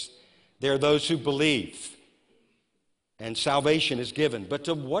case? There are those who believe, and salvation is given. But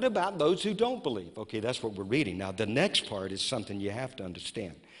what about those who don't believe? Okay, that's what we're reading. Now, the next part is something you have to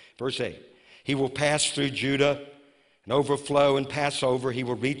understand. Verse 8, he will pass through Judah and overflow and pass over. He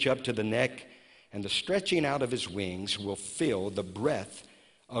will reach up to the neck, and the stretching out of his wings will fill the breadth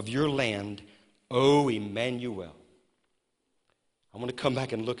of your land, O Emmanuel. I want to come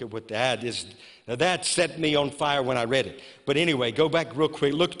back and look at what that is. Now, that set me on fire when I read it. But anyway, go back real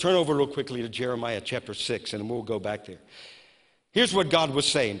quick. Turn over real quickly to Jeremiah chapter 6, and we'll go back there. Here's what God was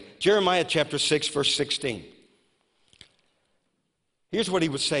saying. Jeremiah chapter 6, verse 16. Here's what he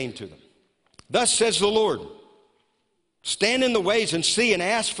was saying to them. Thus says the Lord, stand in the ways and see and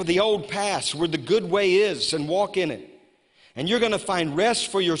ask for the old paths where the good way is and walk in it. And you're going to find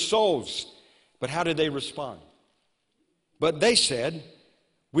rest for your souls. But how did they respond? But they said,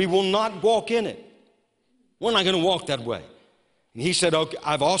 we will not walk in it. We're not going to walk that way. And he said, okay,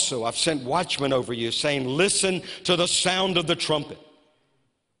 I've sent watchmen over you saying, listen to the sound of the trumpet.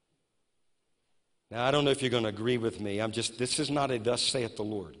 Now, I don't know if you're going to agree with me. This is not a thus saith the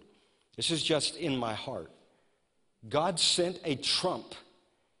Lord. This is just in my heart. God sent a trump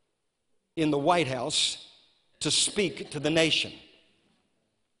in the White House to speak to the nation.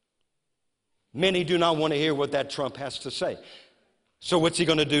 Many do not want to hear what that trump has to say. So what's he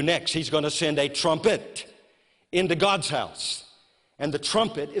going to do next? He's going to send a trumpet into God's house. And the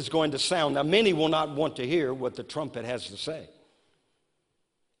trumpet is going to sound. Now, many will not want to hear what the trumpet has to say.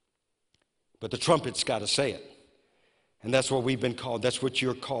 But the trumpet's got to say it. And that's what we've been called. That's what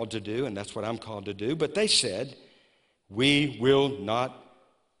you're called to do, and that's what I'm called to do. But they said, we will not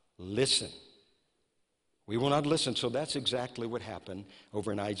listen. We will not listen. So that's exactly what happened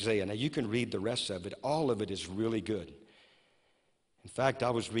over in Isaiah. Now, you can read the rest of it. All of it is really good. In fact, I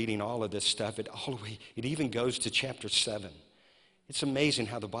was reading all of this stuff. It even goes to chapter 7. It's amazing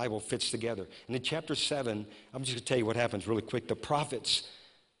how the Bible fits together. And in chapter 7, I'm just going to tell you what happens really quick. The prophets,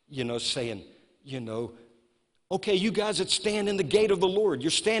 saying, okay, you guys that stand in the gate of the Lord,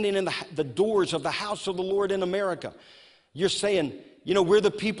 you're standing in the doors of the house of the Lord in America. You're saying, we're the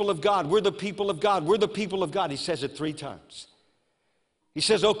people of God. We're the people of God. We're the people of God. He says it 3 times. He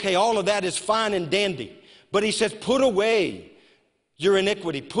says, okay, all of that is fine and dandy. But he says, put away your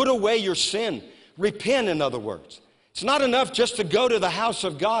iniquity. Put away your sin. Repent, in other words. It's not enough just to go to the house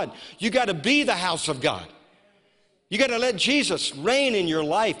of God. You got to be the house of God. You got to let Jesus reign in your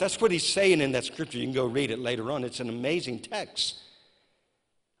life. That's what he's saying in that scripture. You can go read it later on. It's an amazing text.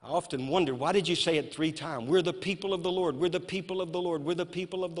 I often wonder, why did you say it 3 times? We're the people of the Lord. We're the people of the Lord. We're the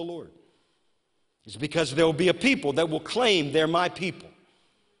people of the Lord. It's because there will be a people that will claim they're my people,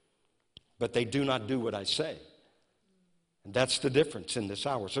 but they do not do what I say. And that's the difference in this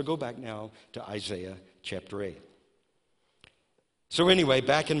hour. So go back now to Isaiah chapter 8. So anyway,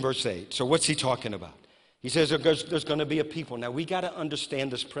 back in verse 8. So what's he talking about? He says there's going to be a people. Now, we got to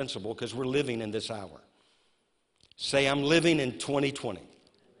understand this principle because we're living in this hour. Say, I'm living in 2020.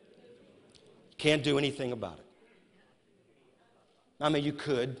 Can't do anything about it. I mean, you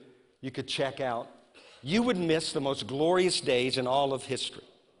could check out. You would miss the most glorious days in all of history.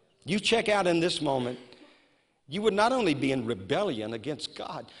 You check out in this moment, you would not only be in rebellion against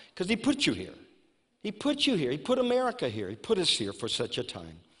God, because he put you here. He put you here. He put America here. He put us here for such a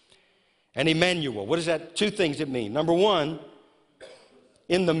time. And Emmanuel, what does that? 2 things it mean. Number 1,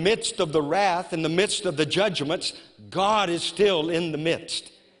 in the midst of the wrath, in the midst of the judgments, God is still in the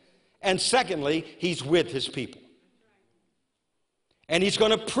midst. And secondly, he's with his people. And he's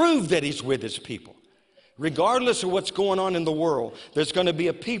going to prove that he's with his people. Regardless of what's going on in the world, there's going to be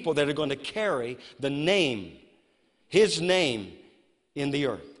a people that are going to carry the name, his name, in the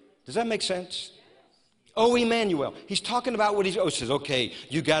earth. Does that make sense? Oh, Emmanuel. He's talking about what he says, okay,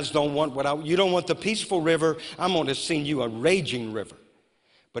 you guys don't want you don't want the peaceful river. I'm going to send you a raging river.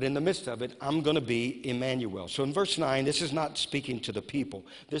 But in the midst of it, I'm going to be Emmanuel. So in verse 9, this is not speaking to the people.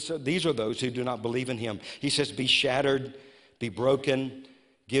 These are those who do not believe in him. He says, be shattered, be broken,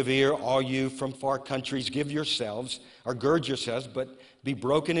 give ear, all you from far countries, give yourselves, or gird yourselves, but be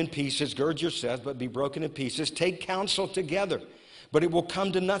broken in pieces. Gird yourselves, but be broken in pieces. Take counsel together, but it will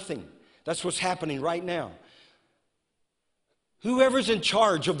come to nothing. That's what's happening right now. Whoever's in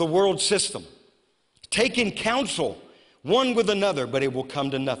charge of the world system, taking counsel one with another, but it will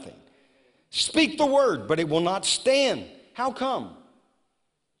come to nothing. Speak the word, but it will not stand. How come?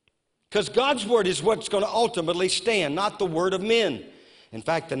 Because God's word is what's going to ultimately stand, not the word of men. In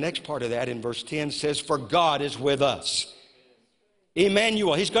fact, the next part of that in verse 10 says, for God is with us.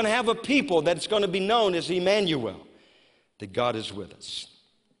 Emmanuel. He's going to have a people that's going to be known as Emmanuel, that God is with us.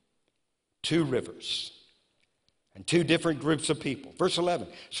 Two rivers and two different groups of people. Verse 11,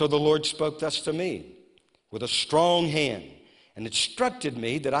 so the Lord spoke thus to me with a strong hand and instructed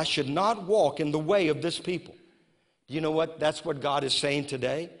me that I should not walk in the way of this people. Do you know what? That's what God is saying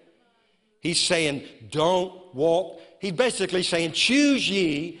today. He's saying, don't walk. He's basically saying, choose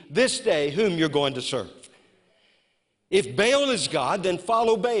ye this day whom you're going to serve. If Baal is God, then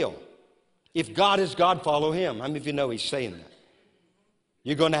follow Baal. If God is God, follow him. How many of you know he's saying that?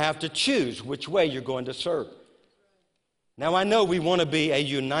 You're going to have to choose which way you're going to serve. Now, I know we want to be a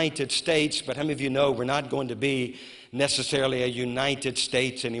United States, but how many of you know we're not going to be necessarily a United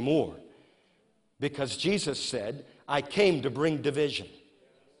States anymore? Because Jesus said, I came to bring division.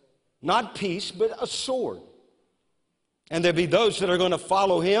 Not peace, but a sword. And there'll be those that are going to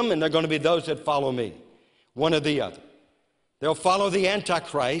follow him, and there are going to be those that follow me. One or the other. They'll follow the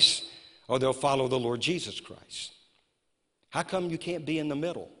Antichrist, or they'll follow the Lord Jesus Christ. How come you can't be in the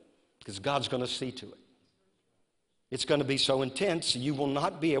middle? Because God's going to see to it. It's going to be so intense, you will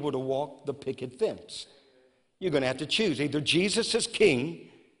not be able to walk the picket fence. You're going to have to choose. Either Jesus is king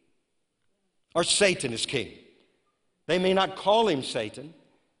or Satan is king. They may not call him Satan,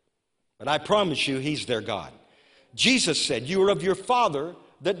 but I promise you he's their God. Jesus said, you are of your father,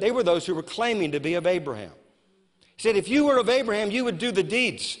 that they were those who were claiming to be of Abraham. He said, if you were of Abraham, you would do the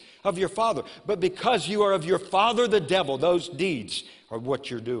deeds of your father. But because you are of your father, the devil, those deeds are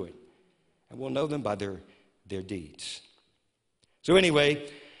what you're doing. And we'll know them by their deeds. So anyway,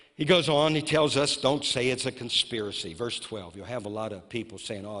 he goes on, he tells us, don't say it's a conspiracy. Verse 12, you'll have a lot of people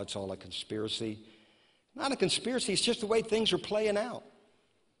saying, oh, it's all a conspiracy. Not a conspiracy, it's just the way things are playing out.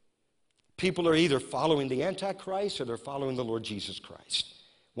 People are either following the Antichrist or they're following the Lord Jesus Christ.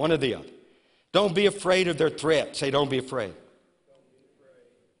 One or the other. Don't be afraid of their threat. Say, don't be afraid.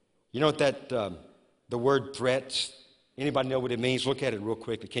 You know what the word threats, anybody know what it means? Look at it real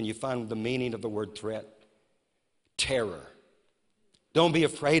quickly. Can you find the meaning of the word threat? Terror. Don't be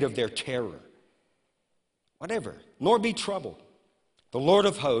afraid of their terror. Whatever. Nor be troubled. The Lord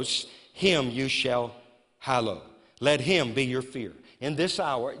of hosts, him you shall hallow. Let him be your fear. In this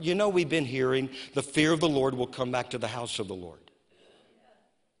hour, you know we've been hearing the fear of the Lord will come back to the house of the Lord.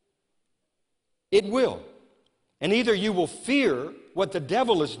 It will. And either you will fear what the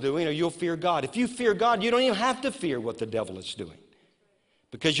devil is doing or you'll fear God. If you fear God, you don't even have to fear what the devil is doing.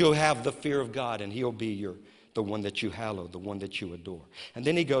 Because you'll have the fear of God and he'll be the one that you hallow, the one that you adore. And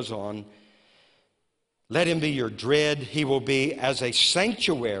then he goes on, let him be your dread. He will be as a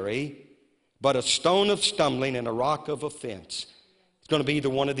sanctuary, but a stone of stumbling and a rock of offense. It's going to be either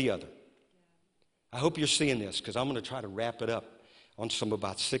one or the other. I hope you're seeing this because I'm going to try to wrap it up on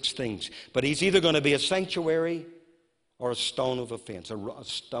about 6 things. But he's either going to be a sanctuary or a stone of offense, a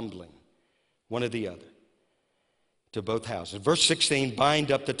stumbling, one or the other, to both houses. Verse 16,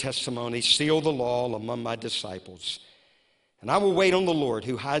 bind up the testimony, seal the law among my disciples. And I will wait on the Lord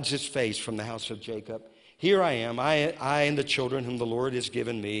who hides his face from the house of Jacob. Here I am, I and the children whom the Lord has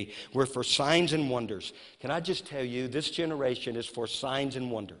given me. We're for signs and wonders. Can I just tell you, this generation is for signs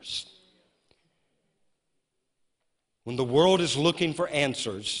and wonders. When the world is looking for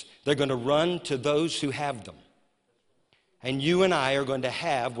answers, they're going to run to those who have them. And you and I are going to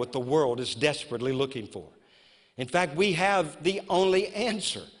have what the world is desperately looking for. In fact, we have the only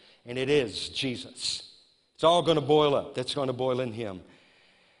answer, and it is Jesus. It's all going to boil up. That's going to boil in him.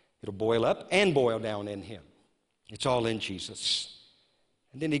 It'll boil up and boil down in him. It's all in Jesus.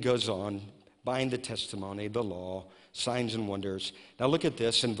 And then he goes on, bind the testimony, the law, signs and wonders. Now look at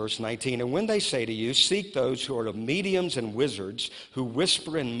this in verse 19. And when they say to you, seek those who are of mediums and wizards who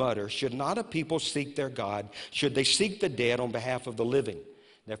whisper and mutter, should not a people seek their God? Should they seek the dead on behalf of the living?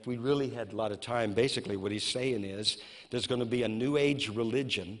 Now, if we really had a lot of time, basically what he's saying is there's going to be a new age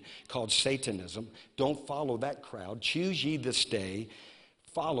religion called Satanism. Don't follow that crowd. Choose ye this day.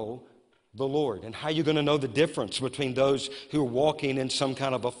 Follow the Lord. And how are you going to know the difference between those who are walking in some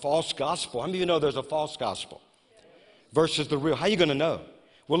kind of a false gospel? How many of you know there's a false gospel versus the real? How are you going to know?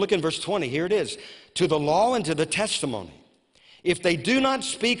 Well, look in verse 20. Here it is. To the law and to the testimony. If they do not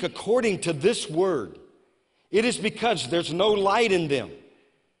speak according to this word, it is because there's no light in them.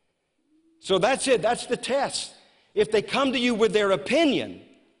 So that's it. That's the test. If they come to you with their opinion,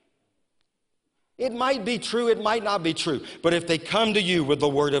 it might be true, it might not be true. But if they come to you with the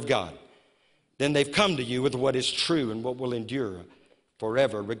word of God, then they've come to you with what is true and what will endure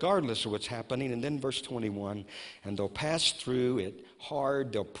forever, regardless of what's happening. And then verse 21, and they'll pass through it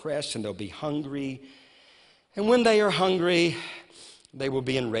hard, they'll press, and they'll be hungry. And when they are hungry, they will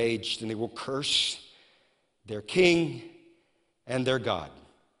be enraged, and they will curse their king and their God,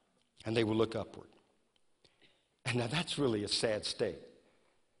 and they will look upward. And now that's really a sad state.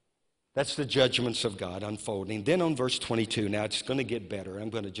 That's the judgments of God unfolding. Then on verse 22, now it's going to get better. I'm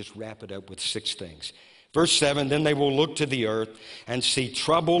going to just wrap it up with 6 things. Verse 7, then they will look to the earth and see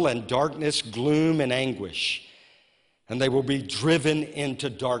trouble and darkness, gloom and anguish. And they will be driven into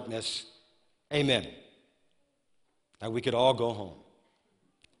darkness. Amen. Now we could all go home.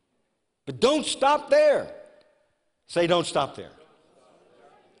 But don't stop there. Say, don't stop there.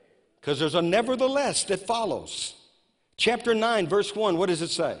 Because there's a nevertheless that follows. Chapter 9, verse 1, what does it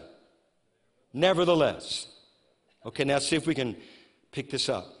say? Nevertheless. Okay, now see if we can pick this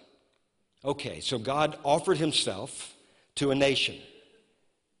up. Okay, so God offered himself to a nation.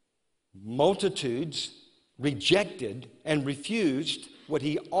 Multitudes rejected and refused what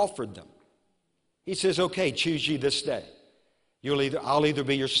he offered them. He says, okay, choose ye this day. I'll either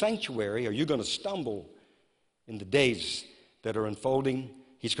be your sanctuary or you're going to stumble in the days that are unfolding.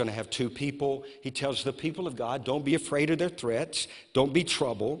 He's going to have 2 people. He tells the people of God, don't be afraid of their threats. Don't be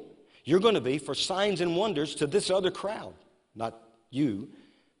troubled. You're going to be for signs and wonders to this other crowd. Not you,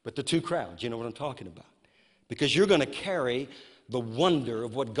 but the 2 crowds. You know what I'm talking about. Because you're going to carry the wonder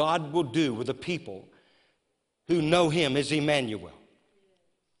of what God will do with the people who know him as Emmanuel.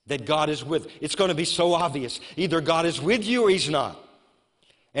 That God is with. It's going to be so obvious. Either God is with you or he's not.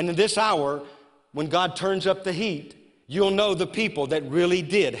 And in this hour, when God turns up the heat, you'll know the people that really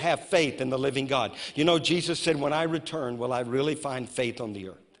did have faith in the living God. You know, Jesus said, when I return, will I really find faith on the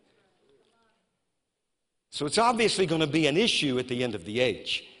earth? So it's obviously going to be an issue at the end of the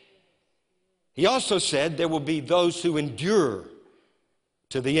age. He also said there will be those who endure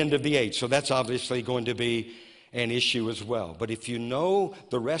to the end of the age. So that's obviously going to be an issue as well. But if you know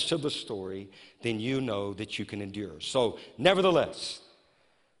the rest of the story, then you know that you can endure. So nevertheless,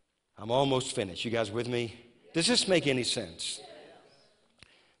 I'm almost finished. You guys with me? Does this make any sense?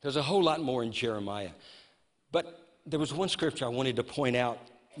 There's a whole lot more in Jeremiah. But there was one scripture I wanted to point out.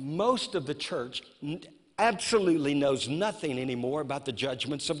 Most of the church absolutely knows nothing anymore about the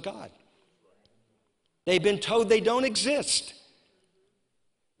judgments of God. They've been told they don't exist.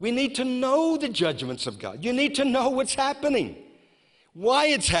 We need to know the judgments of God. You need to know what's happening, why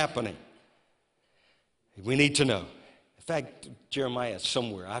it's happening. We need to know. In fact, Jeremiah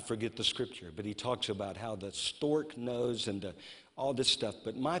somewhere, I forget the scripture, but he talks about how the stork knows and all this stuff,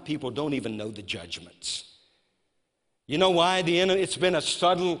 but my people don't even know the judgments. You know why? It's been a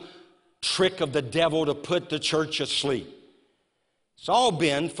subtle trick of the devil to put the church asleep. It's all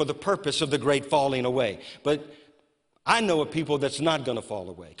been for the purpose of the great falling away. But I know a people that's not going to fall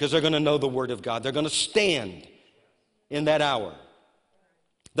away because they're going to know the word of God. They're going to stand in that hour.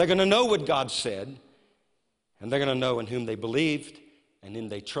 They're going to know what God said, and they're going to know in whom they believed and in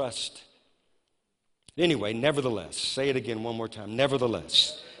they trust. Anyway, nevertheless, say it again one more time,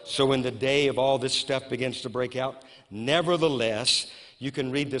 nevertheless. So when the day of all this stuff begins to break out, nevertheless, you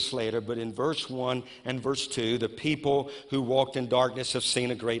can read this later, but in verse 1 and verse 2, the people who walked in darkness have seen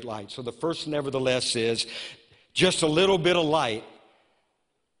a great light. So the first nevertheless is just a little bit of light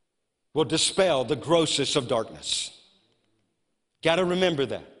will dispel the grossest of darkness. Got to remember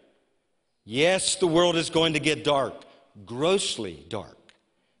that. Yes, the world is going to get dark, grossly dark.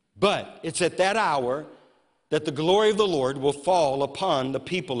 But it's at that hour that the glory of the Lord will fall upon the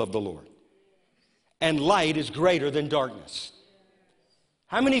people of the Lord. And light is greater than darkness.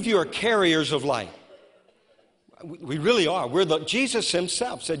 How many of you are carriers of light? We really are. Jesus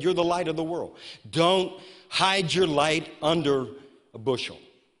himself said, you're the light of the world. Don't hide your light under a bushel.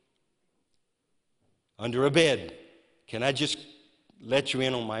 under a bed. Can I just let you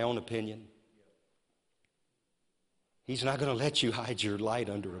in on my own opinion? He's not going to let you hide your light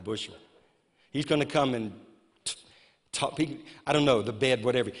under a bushel. He's going to come and I don't know, the bed,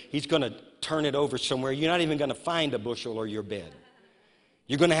 whatever. He's going to turn it over somewhere. You're not even going to find a bushel or your bed.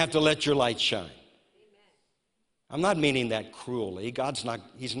 You're going to have to let your light shine. I'm not meaning that cruelly.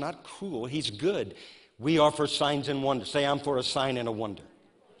 He's not cruel. He's good. We are for signs and wonders. Say, I'm for a sign and a wonder.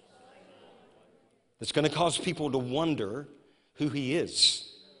 It's going to cause people to wonder who he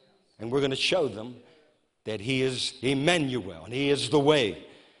is. And we're going to show them that he is Emmanuel and he is the way.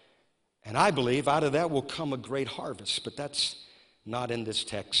 And I believe out of that will come a great harvest. But that's not in this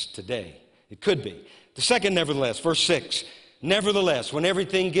text today. It could be. The second, nevertheless, verse 6. Nevertheless, when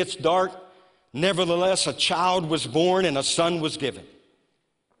everything gets dark, nevertheless, a child was born and a son was given.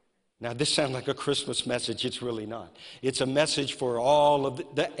 Now, this sounds like a Christmas message. It's really not. It's a message for all of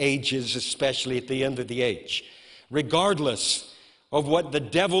the ages, especially at the end of the age. Regardless of what the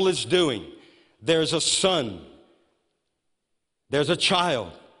devil is doing, there's a son, there's a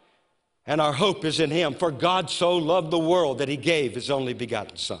child, and our hope is in him. For God so loved the world that he gave his only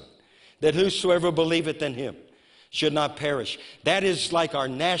begotten Son, that whosoever believeth in him should not perish. That is like our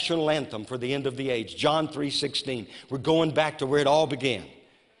national anthem for the end of the age, John 3:16. We're going back to where it all began.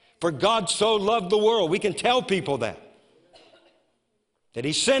 For God so loved the world. We can tell people that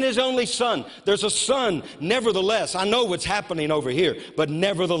he sent his only Son. There's a son, nevertheless. I know what's happening over here, but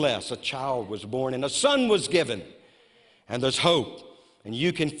nevertheless, a child was born and a son was given. And there's hope, and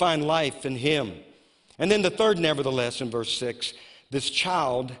you can find life in him. And then the third nevertheless in verse 6, this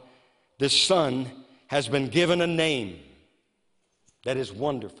child, this son, has been given a name that is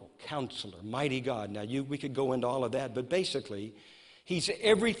Wonderful, Counselor, Mighty God. Now, we could go into all of that, but basically, he's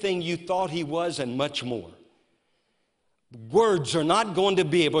everything you thought he was and much more. Words are not going to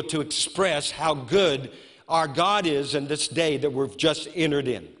be able to express how good our God is in this day that we've just entered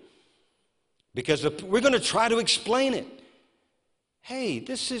in. Because we're going to try to explain it. Hey,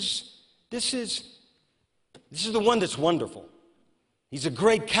 this is the one that's wonderful. He's a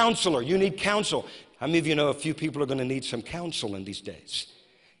great counselor. You need counsel. How many of you know a few people are going to need some counsel in these days?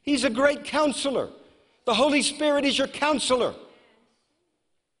 He's a great counselor. The Holy Spirit is your counselor.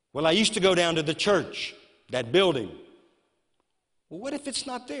 Well, I used to go down to the church, that building. Well, what if it's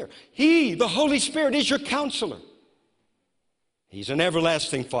not there? He, the Holy Spirit, is your counselor. He's an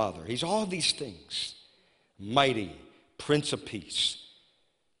everlasting Father. He's all these things. Mighty, Prince of Peace.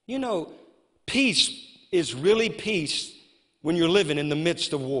 You know, peace is really peace when you're living in the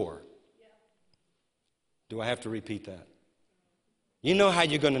midst of war. Do I have to repeat that? You know how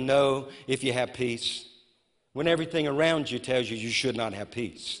you're going to know if you have peace? When everything around you tells you you should not have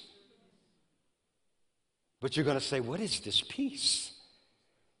peace. But you're going to say, what is this peace?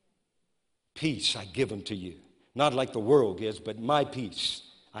 Peace I give unto you. Not like the world gives, but my peace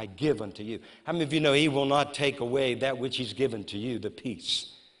I give unto you. How many of you know he will not take away that which he's given to you, the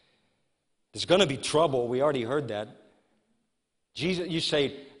peace? There's going to be trouble. We already heard that. Jesus, you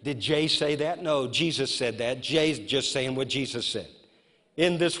say, did Jay say that? No, Jesus said that. Jay's just saying what Jesus said.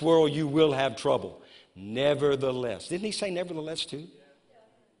 In this world you will have trouble. Nevertheless. Didn't he say nevertheless too?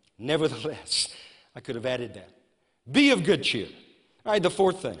 Nevertheless. I could have added that. Be of good cheer. All right, the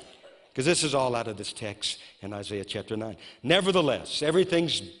fourth thing, because this is all out of this text in Isaiah chapter 9. Nevertheless,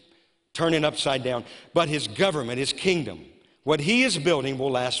 everything's turning upside down, but his government, his kingdom, what he is building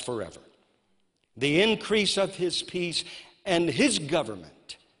will last forever. The increase of his peace and his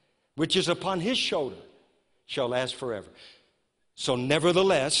government, which is upon his shoulder, shall last forever. So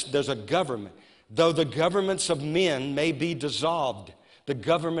nevertheless, there's a government. Though the governments of men may be dissolved, the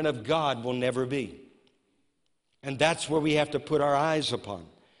government of God will never be. And that's where we have to put our eyes upon.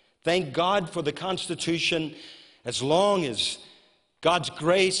 Thank God for the Constitution. As long as God's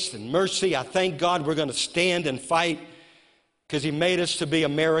grace and mercy, I thank God we're going to stand and fight because he made us to be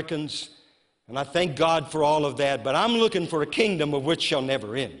Americans. And I thank God for all of that. But I'm looking for a kingdom of which shall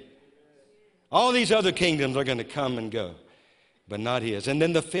never end. All these other kingdoms are going to come and go, but not his. And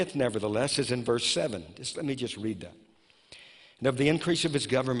then the fifth, nevertheless, is in verse 7. Let me just read that. And of the increase of his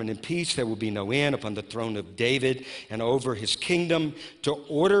government and peace there will be no end upon the throne of David and over his kingdom, to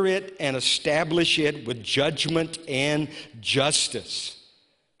order it and establish it with judgment and justice.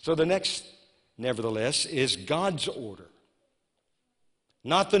 So the next, nevertheless, is God's order.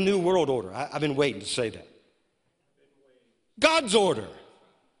 Not the New World Order. I've been waiting to say that. God's order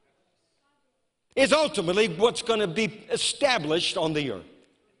is ultimately what's going to be established on the earth.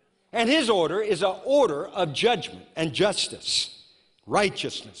 And his order is an order of judgment and justice,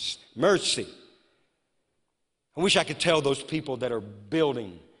 righteousness, mercy. I wish I could tell those people that are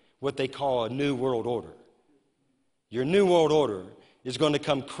building what they call a new world order. Your new world order is going to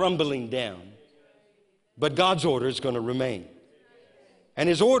come crumbling down, but God's order is going to remain. And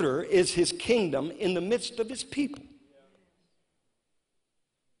his order is his kingdom in the midst of his people.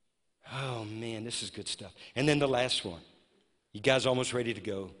 Oh, man, this is good stuff. And then the last one. You guys almost ready to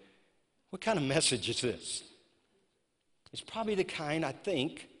go? What kind of message is this? It's probably the kind, I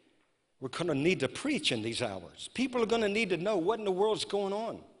think, we're going to need to preach in these hours. People are going to need to know what in the world's going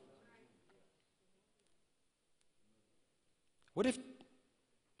on. What if,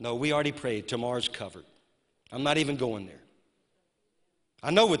 no, we already prayed. Tomorrow's covered. I'm not even going there.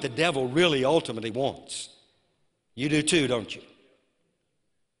 I know what the devil really ultimately wants. You do too, don't you?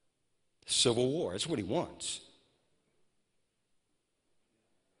 Civil war, that's what he wants.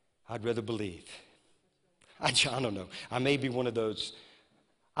 I'd rather believe. I don't know. I may be one of those.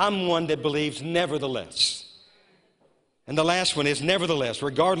 I'm one that believes nevertheless. And the last one is nevertheless,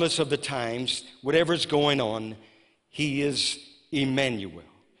 regardless of the times, whatever's going on, he is Emmanuel.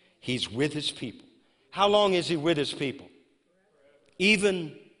 He's with his people. How long is he with his people?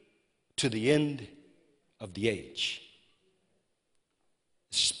 Even to the end of the age.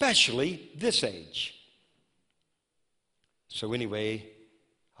 Especially this age. So anyway,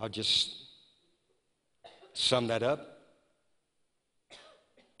 I'll just sum that up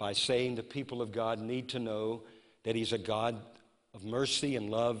by saying the people of God need to know that he's a God of mercy and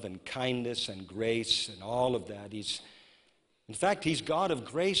love and kindness and grace and all of that. In fact, he's God of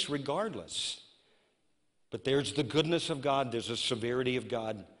grace regardless. But there's the goodness of God, there's the severity of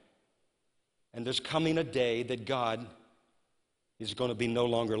God, and there's coming a day that God is going to be no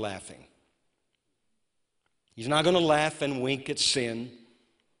longer laughing. He's not going to laugh and wink at sin.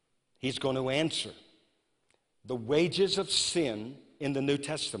 He's going to answer. The wages of sin in the New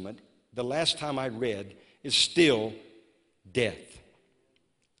Testament, the last time I read, is still death.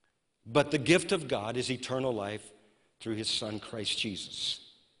 But the gift of God is eternal life through his Son, Christ Jesus.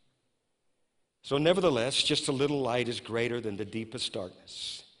 So nevertheless, just a little light is greater than the deepest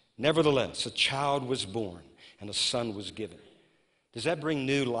darkness. Nevertheless, a child was born and a son was given. Does that bring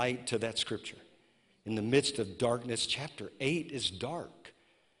new light to that scripture? In the midst of darkness, chapter 8 is dark.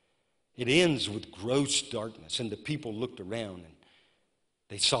 It ends with gross darkness, and the people looked around and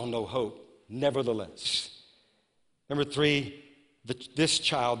they saw no hope. Nevertheless. Number 3, this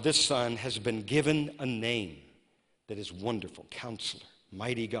child, this son, has been given a name that is Wonderful Counselor,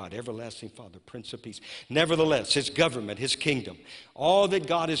 Mighty God, Everlasting Father, Prince of Peace. Nevertheless, his government, his kingdom, all that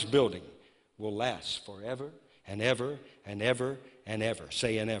God is building will last forever and ever and ever and ever.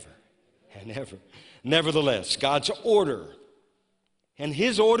 Say and ever and ever. Nevertheless, God's order and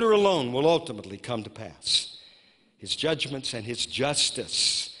his order alone will ultimately come to pass. His judgments and his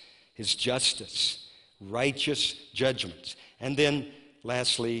justice, righteous judgments. And then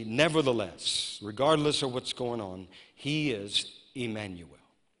lastly, nevertheless, regardless of what's going on, he is Emmanuel,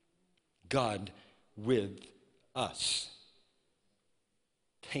 God with us.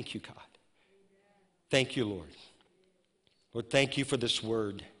 Thank you, God. Thank you, Lord. Lord, thank you for this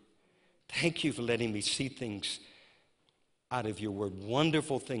word. Thank you for letting me see things out of your word,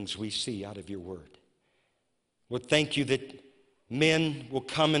 wonderful things we see out of your word. Lord, thank you that men will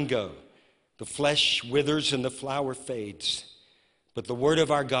come and go. The flesh withers and the flower fades, but the word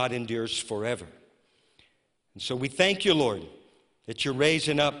of our God endures forever. And so we thank you, Lord, that you're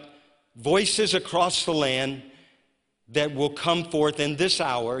raising up voices across the land that will come forth in this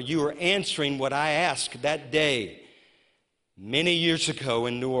hour. You are answering what I asked that day many years ago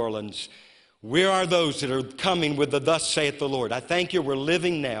in New Orleans. Where are those that are coming with the thus saith the Lord? I thank you we're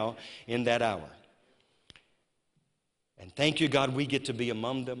living now in that hour. And thank you, God, we get to be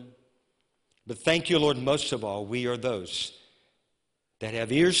among them. But thank you, Lord, most of all, we are those that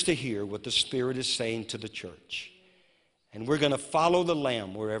have ears to hear what the Spirit is saying to the church. And we're going to follow the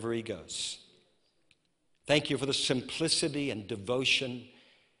Lamb wherever he goes. Thank you for the simplicity and devotion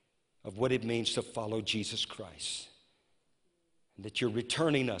of what it means to follow Jesus Christ. And that you're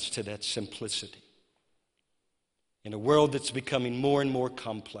returning us to that simplicity in a world that's becoming more and more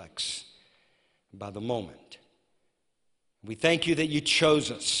complex by the moment. We thank you that you chose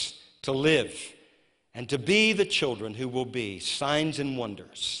us to live and to be the children who will be signs and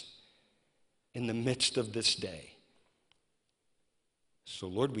wonders in the midst of this day. So,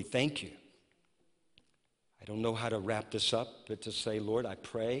 Lord, we thank you. I don't know how to wrap this up, but to say, Lord, I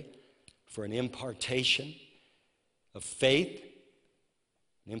pray for an impartation of faith,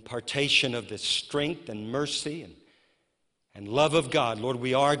 an impartation of the strength and mercy and love of God. Lord,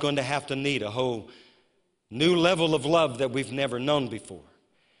 we are going to have to need a whole new level of love that we've never known before.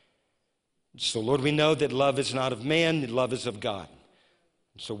 So, Lord, we know that love is not of man, that love is of God.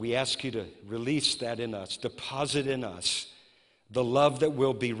 So we ask you to release that in us, deposit in us the love that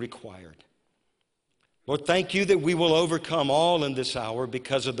will be required. Lord, thank you that we will overcome all in this hour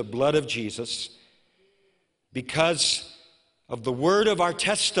because of the blood of Jesus, because of the word of our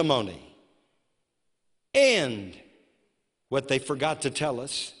testimony, and what they forgot to tell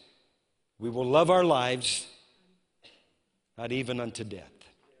us, we will love our lives, not even unto death.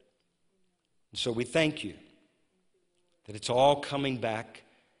 And so we thank you that it's all coming back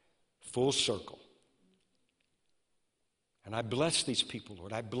full circle. And I bless these people,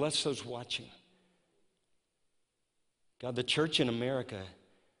 Lord. I bless those watching. God, the church in America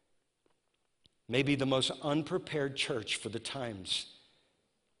may be the most unprepared church for the times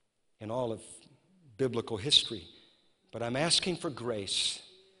in all of biblical history. But I'm asking for grace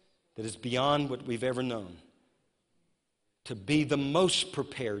that is beyond what we've ever known to be the most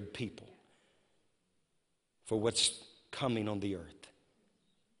prepared people for what's coming on the earth.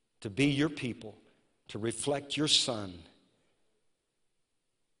 To be your people, to reflect your Son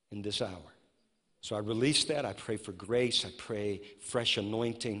in this hour. So I release that. I pray for grace. I pray fresh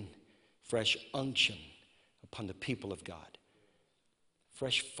anointing, fresh unction upon the people of God.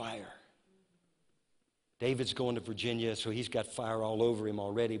 Fresh fire. David's going to Virginia, so he's got fire all over him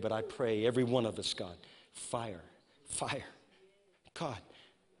already, but I pray every one of us, God, fire, fire. God,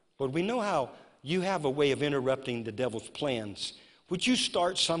 Lord, we know how you have a way of interrupting the devil's plans. Would you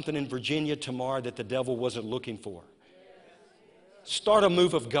start something in Virginia tomorrow that the devil wasn't looking for? Start a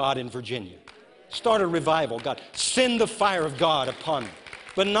move of God in Virginia. Start a revival, God. Send the fire of God upon them.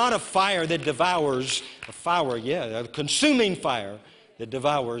 But not a fire that devours, a consuming fire that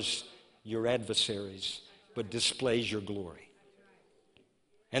devours your adversaries, but displays your glory.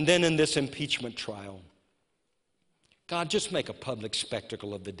 And then in this impeachment trial, God, just make a public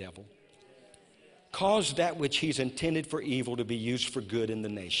spectacle of the devil. Cause that which he's intended for evil to be used for good in the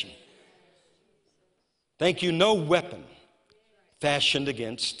nation. Thank you, no weapon fashioned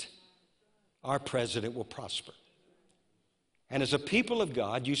against our president will prosper. And as a people of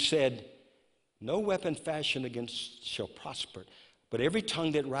God, you said, no weapon fashioned against shall prosper, but every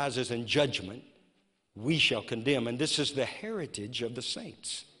tongue that rises in judgment, we shall condemn. And this is the heritage of the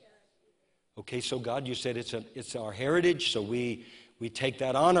saints. Okay, so God, you said it's our heritage, so we take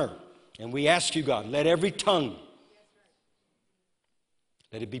that honor. And we ask you, God, let every tongue,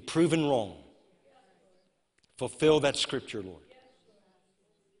 let it be proven wrong. Fulfill that scripture, Lord.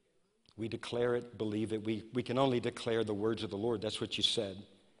 We declare it, believe it. We can only declare the words of the Lord. That's what you said.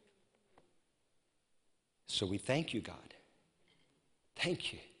 So we thank you, God.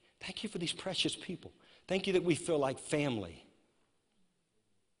 Thank you. Thank you for these precious people. Thank you that we feel like family.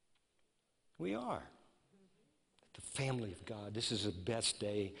 We are. The family of God. This is the best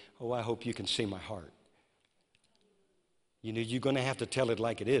day. Oh, I hope you can see my heart. You know, you're going to have to tell it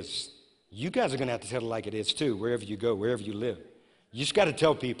like it is. You guys are going to have to tell it like it is too, wherever you go, wherever you live. You just got to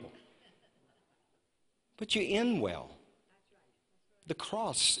tell people. But you end well. The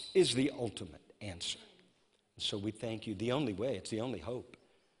cross is the ultimate answer. So we thank you. The only way, it's the only hope.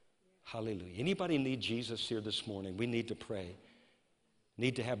 Hallelujah. Anybody need Jesus here this morning? We need to pray.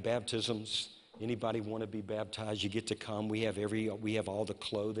 Need to have baptisms. Anybody want to be baptized? You get to come. We have all the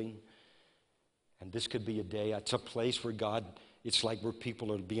clothing. And this could be a day. It's a place where God, it's like where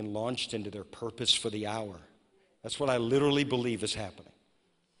people are being launched into their purpose for the hour. That's what I literally believe is happening.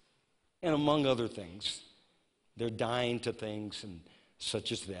 And among other things, they're dying to things and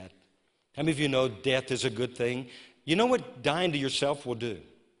such as that. How many of you know death is a good thing? You know what dying to yourself will do?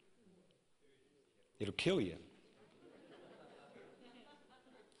 It'll kill you.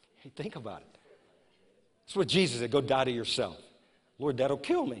 Hey, think about it. That's what Jesus said, go die to yourself. Lord, that'll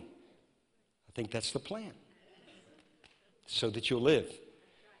kill me. I think that's the plan. So that you'll live.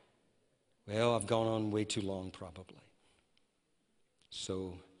 Well, I've gone on way too long probably.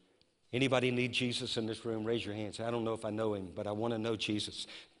 So anybody need Jesus in this room? Raise your hands. I don't know if I know him, but I want to know Jesus.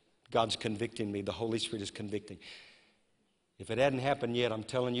 God's convicting me. The Holy Spirit is convicting. If it hadn't happened yet, I'm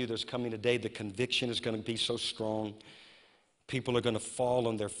telling you, there's coming a day the conviction is going to be so strong. People are going to fall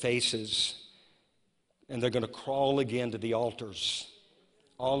on their faces, and they're going to crawl again to the altars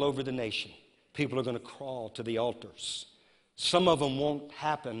all over the nation. People are going to crawl to the altars. Some of them won't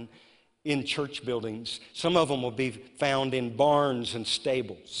happen in church buildings. Some of them will be found in barns and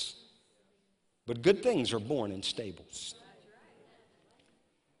stables. But good things are born in stables.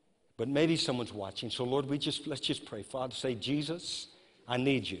 But maybe someone's watching. So Lord, let's just pray. Father, say, Jesus, I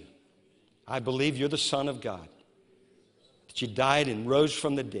need you. I believe you're the Son of God. That you died and rose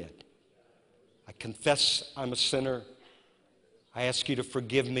from the dead. I confess I'm a sinner. I ask you to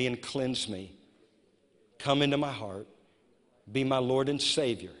forgive me and cleanse me. Come into my heart. be my Lord and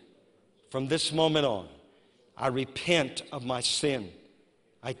Savior. From this moment on, I repent of my sin.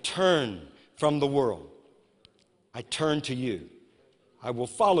 I turn from the world. I turn to you. I will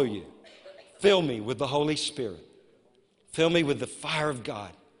follow you. Fill me with the Holy Spirit. Fill me with the fire of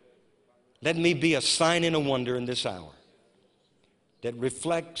God. Let me be a sign and a wonder in this hour that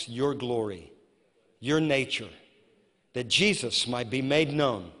reflects your glory, your nature, that Jesus might be made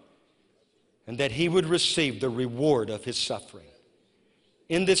known and that he would receive the reward of his suffering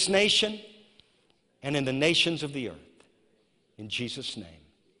in this nation and in the nations of the earth. In Jesus' name.